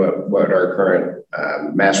maintain what our current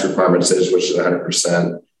mask requirements is, which is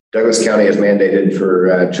 100%. Douglas County has mandated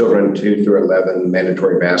for children 2 through 11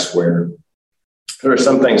 mandatory mask wear. There are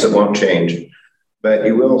some things that won't change, but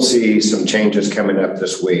you will see some changes coming up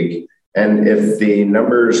this week. And if the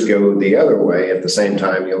numbers go the other way at the same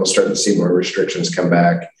time, you'll start to see more restrictions come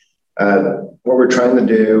back. What we're trying to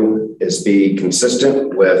do is be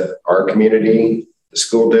consistent with our community, the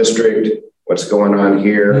school district, what's going on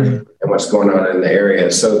here, and what's going on in the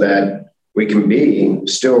area, so that we can be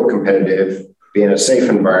still competitive, be in a safe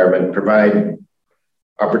environment, provide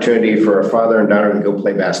opportunity for a father and daughter to go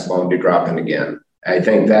play basketball and do drop-in again. I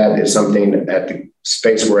think that is something at the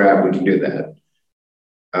space we're at, we can do that.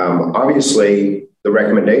 Obviously, the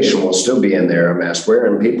recommendation will still be in there, a mask wear,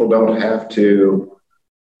 and people don't have to,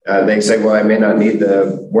 they say, well, I may not need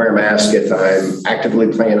to wear a mask if I'm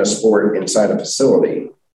actively playing a sport inside a facility,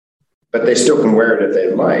 but they still can wear it if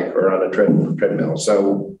they like, or on a treadmill.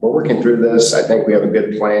 So we're working through this. I think we have a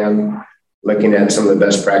good plan, looking at some of the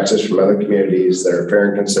best practices from other communities that are fair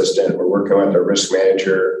and consistent. We're working with our risk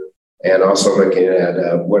manager, and also looking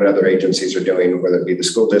at what other agencies are doing, whether it be the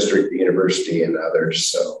school district, the university, and others.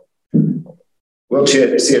 So we'll see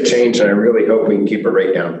a change, and I really hope we can keep a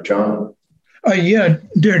rate down. John? Yeah,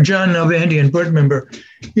 dear John Nalbandian, board member.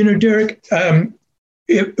 You know, Derek, as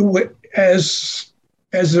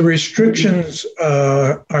the restrictions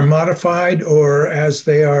are modified or as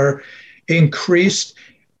they are increased,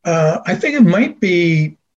 I think it might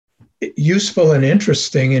be useful and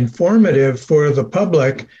interesting, informative for the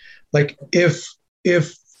public. Like if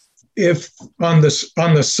on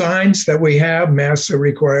the signs that we have, masks are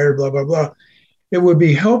required, blah, blah, blah, it would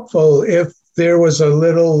be helpful if there was a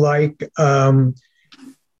little like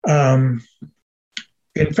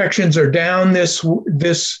infections are down this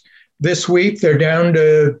week, they're down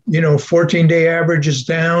to, 14-day average is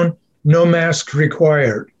down, no mask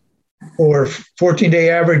required. Or 14-day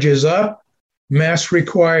average is up, mask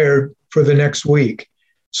required for the next week.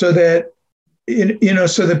 So that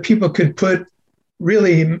so that people could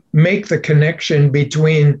really make the connection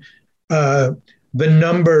between the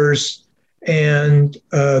numbers and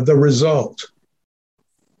the result.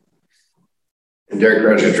 And Derek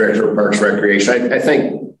Rogers, Director of Parks and Recreation. I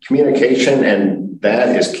think communication, and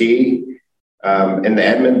that is key. In the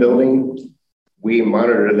admin building, we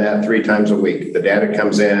monitor that 3 times a week. The data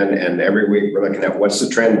comes in, and every week we're looking at what's the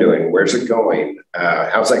trend doing? Where's it going?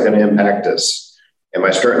 How's that going to impact us? Am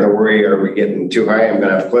I starting to worry, are we getting too high? I'm going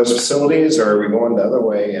to have to close facilities, or are we going the other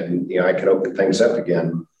way? And, I can open things up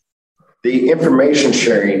again. The information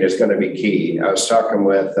sharing is going to be key. I was talking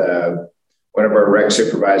with one of our rec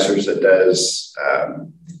supervisors that does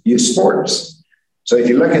youth sports. So if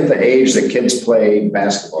you look at the age that kids play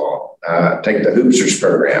basketball, take the Hoopsters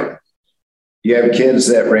program, you have kids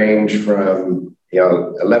that range from,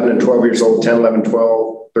 11 and 12 years old, 10, 11,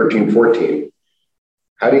 12, 13, 14.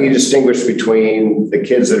 How do you distinguish between the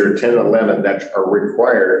kids that are 10 and 11 that are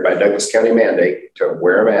required by Douglas County mandate to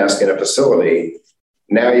wear a mask in a facility?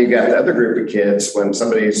 Now you got the other group of kids, when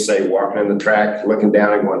somebody's, say, walking in the track, looking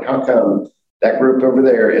down and going, how come that group over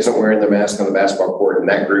there isn't wearing the mask on the basketball court and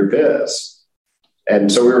that group is?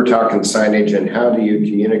 And so we were talking signage, and how do you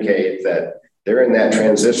communicate that they're in that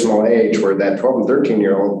transitional age where that 12 and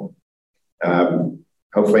 13-year-old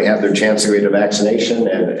hopefully have their chance to get a vaccination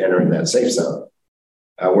and are in that safe zone.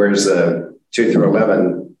 Whereas the 2 through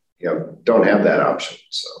 11, don't have that option.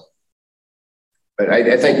 So, but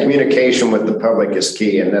I think communication with the public is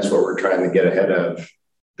key, and that's what we're trying to get ahead of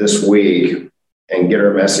this week and get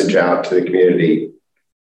our message out to the community.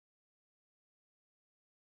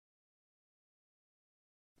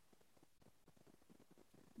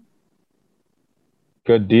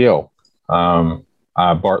 Good deal.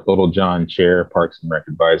 Bart Littlejohn, Chair, Parks and Rec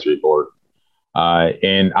Advisory Board.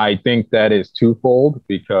 And I think that is twofold,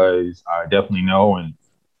 because I definitely know in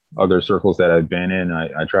other circles that I've been in,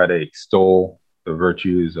 I try to extol the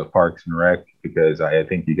virtues of Parks and Rec, because I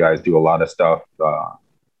think you guys do a lot of stuff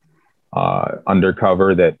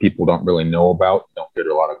undercover that people don't really know about, don't get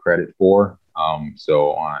a lot of credit for.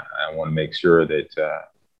 So I want to make sure that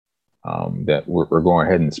that we're going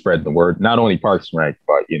ahead and spread the word, not only Parks and Rec,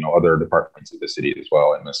 but other departments of the city as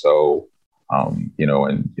well, MSO, and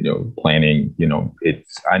planning.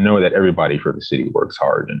 I know that everybody for the city works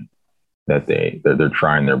hard and that they're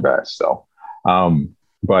trying their best. So,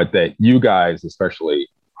 but that you guys, especially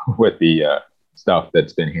with the stuff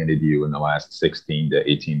that's been handed to you in the last 16 to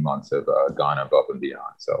 18 months, have gone above and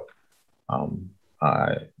beyond. So,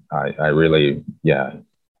 I really,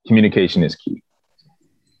 communication is key.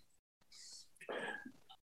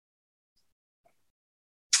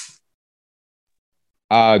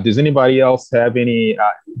 Does anybody else have any?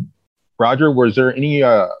 Roger, was there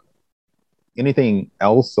anything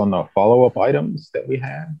else on the follow-up items that we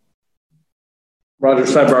had? Roger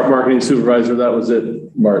Steinbrock, Marketing Supervisor. That was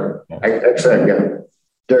it, Mark. Actually, I've got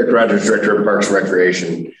Derek Rogers, Director of Parks and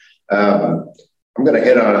Recreation. I'm going to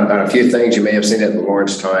hit on a few things. You may have seen it in the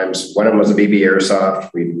Lawrence Times. One of them was the BB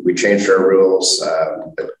Airsoft. We changed our rules.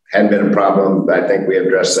 It hadn't been a problem. I think we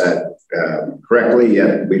addressed that correctly,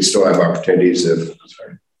 yet we still have opportunities if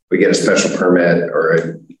we get a special permit or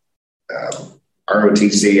a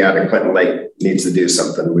ROTC out of Clinton Lake needs to do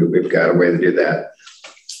something. We've got a way to do that.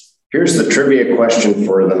 Here's the trivia question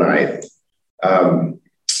for the night.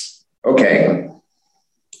 Okay.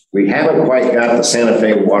 We haven't quite got the Santa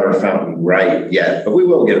Fe water fountain right yet, but we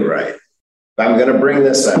will get it right. I'm going to bring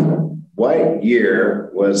this up. What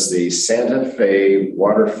year was the Santa Fe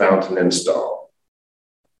water fountain installed?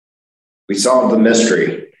 We solved the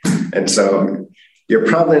mystery. And so you're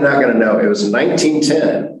probably not going to know. It was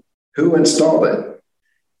 1910. Who installed it?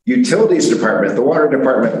 Utilities department, the water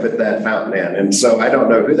department put that fountain in. And so I don't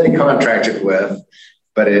know who they contracted with,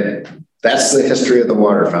 but that's the history of the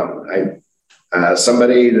water fountain.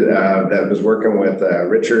 Somebody that was working with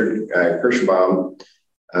Richard Kirschbaum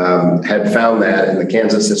had found that in the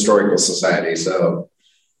Kansas Historical Society. So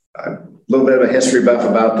a little bit of a history buff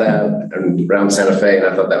about that and around Santa Fe, and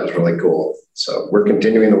I thought that was really cool. So we're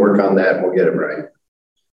continuing to work on that, and we'll get it right.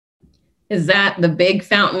 Is that the big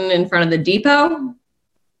fountain in front of the depot?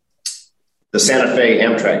 The Santa Fe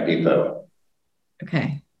Amtrak depot.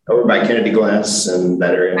 Okay. Over by Kennedy Glass and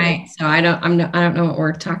that area. Right. So I don't know what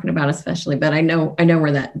we're talking about especially, but I know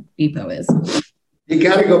where that depot is. You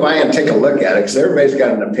got to go by and take a look at it because everybody's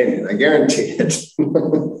got an opinion. I guarantee it.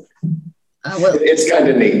 It's kind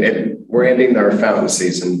of neat. We're ending our fountain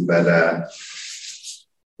season, but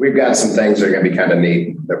we've got some things that are going to be kind of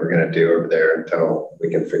neat that we're going to do over there until we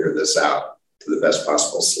can figure this out to the best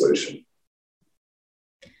possible solution.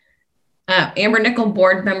 Amber Nickel,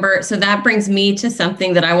 board member. So that brings me to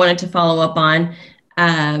something that I wanted to follow up on.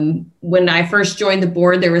 When I first joined the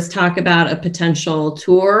board, there was talk about a potential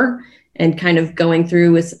tour and kind of going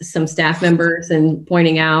through with some staff members and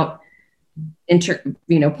pointing out,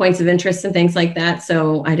 points of interest and things like that.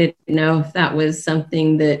 So I didn't know if that was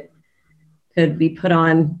something that could be put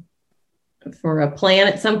on for a plan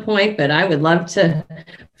at some point, but I would love to.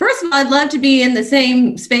 First of all, I'd love to be in the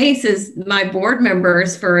same space as my board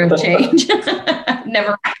members for a change.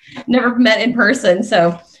 never met in person.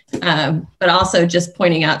 So, but also just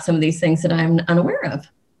pointing out some of these things that I'm unaware of.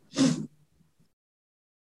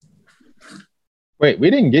 Wait, we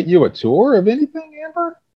didn't get you a tour of anything,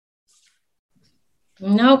 Amber?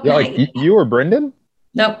 Nope. Yeah, like you or Brendan?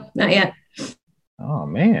 Nope, not yet. Oh,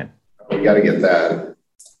 man. We got to get that.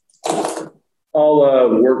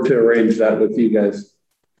 I'll work to arrange that with you guys,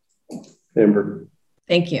 Amber.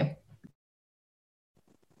 Thank you.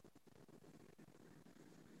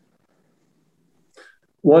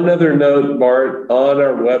 One other note, Bart, on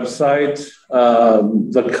our website,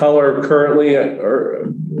 the color currently,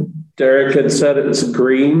 or Derek had said it's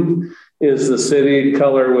green, is the city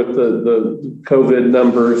color with the COVID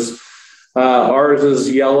numbers. Ours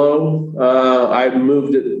is yellow. I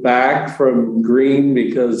moved it back from green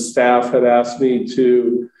because staff had asked me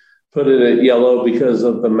to put it at yellow because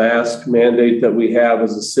of the mask mandate that we have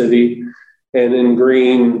as a city. And in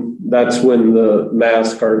green, that's when the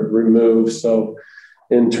masks are removed. So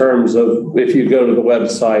in terms of, if you go to the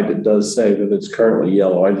website, it does say that it's currently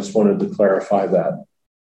yellow. I just wanted to clarify that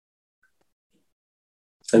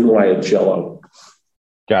and why it's yellow.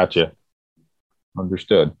 Gotcha.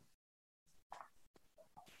 Understood.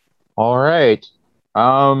 All right.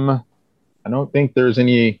 I don't think there's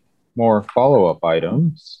any more follow-up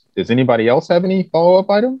items. Does anybody else have any follow-up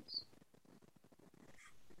items?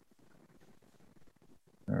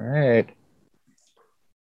 All right.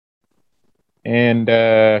 And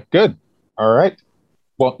good. All right.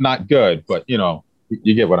 Well, not good, but you know,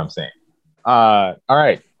 you get what I'm saying. All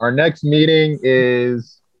right. Our next meeting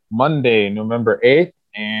is Monday, November 8th.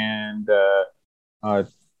 And I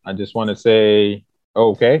just want to say,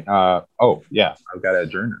 okay. Oh, yeah, I've got to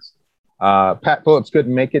adjourn this. Pat Phillips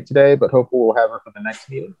couldn't make it today, but hopefully we'll have her for the next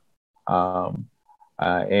meeting.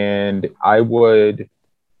 And I would,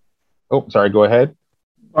 oh, sorry, go ahead.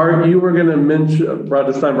 Art, you were going to mention,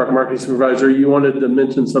 Roger Steinbrock, Marketing Supervisor, you wanted to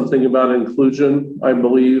mention something about inclusion, I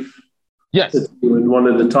believe. Yes. That you had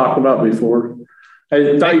wanted to talk about before.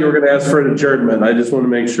 I thought you were going to ask for an adjournment. I just want to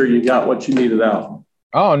make sure you got what you needed out.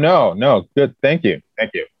 Oh, no. Good. Thank you.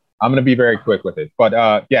 I'm going to be very quick with it. But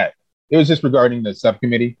yeah, it was just regarding the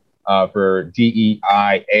subcommittee for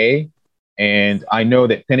DEIA. And I know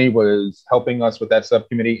that Penny was helping us with that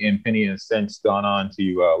subcommittee, and Penny has since gone on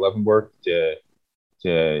to Leavenworth to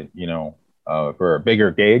you know, for a bigger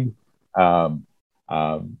gig,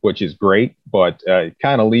 which is great, but it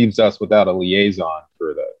kind of leaves us without a liaison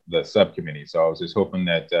for the subcommittee. So I was just hoping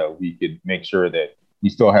that we could make sure that we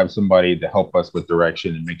still have somebody to help us with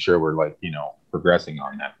direction and make sure we're, like, you know, progressing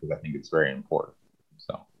on that, because I think it's very important.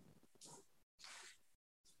 So.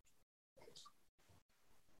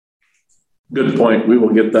 Good point. We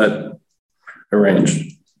will get that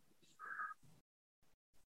arranged.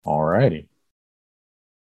 All righty.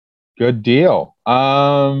 Good deal.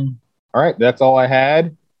 All right, that's all I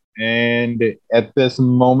had. And at this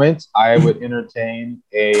moment, I would entertain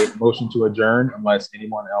a motion to adjourn unless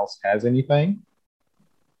anyone else has anything.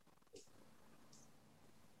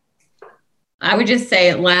 I would just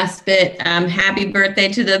say last bit, happy birthday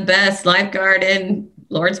to the best lifeguard in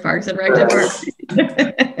Lawrence Parks and Rec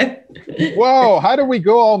Department. Whoa, how do we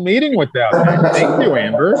go all meeting without that? Thank you,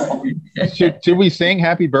 Amber. Should we sing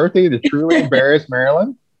happy birthday to truly embarrassed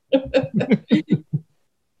Marilyn?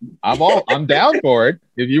 I'm down for it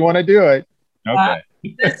if you want to do it. Okay.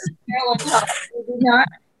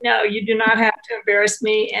 No, you do not have to embarrass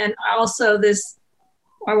me. And also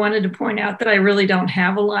I wanted to point out that I really don't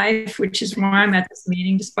have a life, which is why I'm at this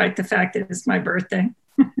meeting, despite the fact that it's my birthday.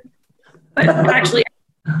 But actually,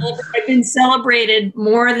 I've been celebrated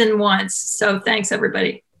more than once. So thanks,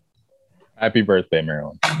 everybody. Happy birthday,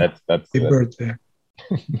 Marilyn. That's Happy birthday.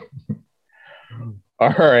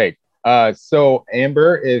 All right. So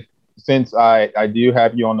Amber, since I do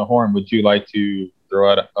have you on the horn, would you like to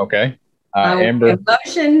throw out? Okay. Amber.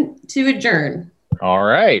 Motion to adjourn. All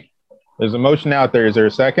right. There's a motion out there. Is there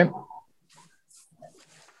a second?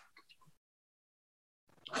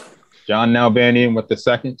 John Nalbandian with the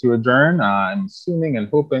second to adjourn. I'm assuming and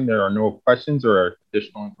hoping there are no questions or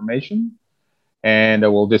additional information. And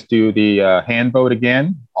we'll just do the hand vote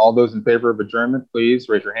again. All those in favor of adjournment, please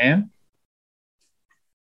raise your hand.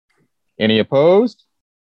 Any opposed?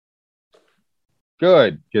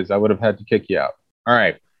 Good, because I would have had to kick you out. All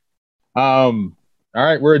right. All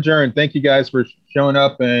right, we're adjourned. Thank you guys for showing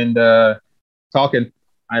up and talking.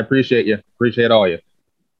 I appreciate you. Appreciate all you.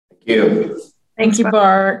 Thank you. Thank you,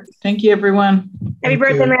 Bart. Thank you, everyone. Happy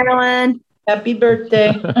birthday, Marilyn. Happy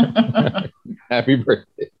birthday. Happy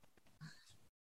birthday.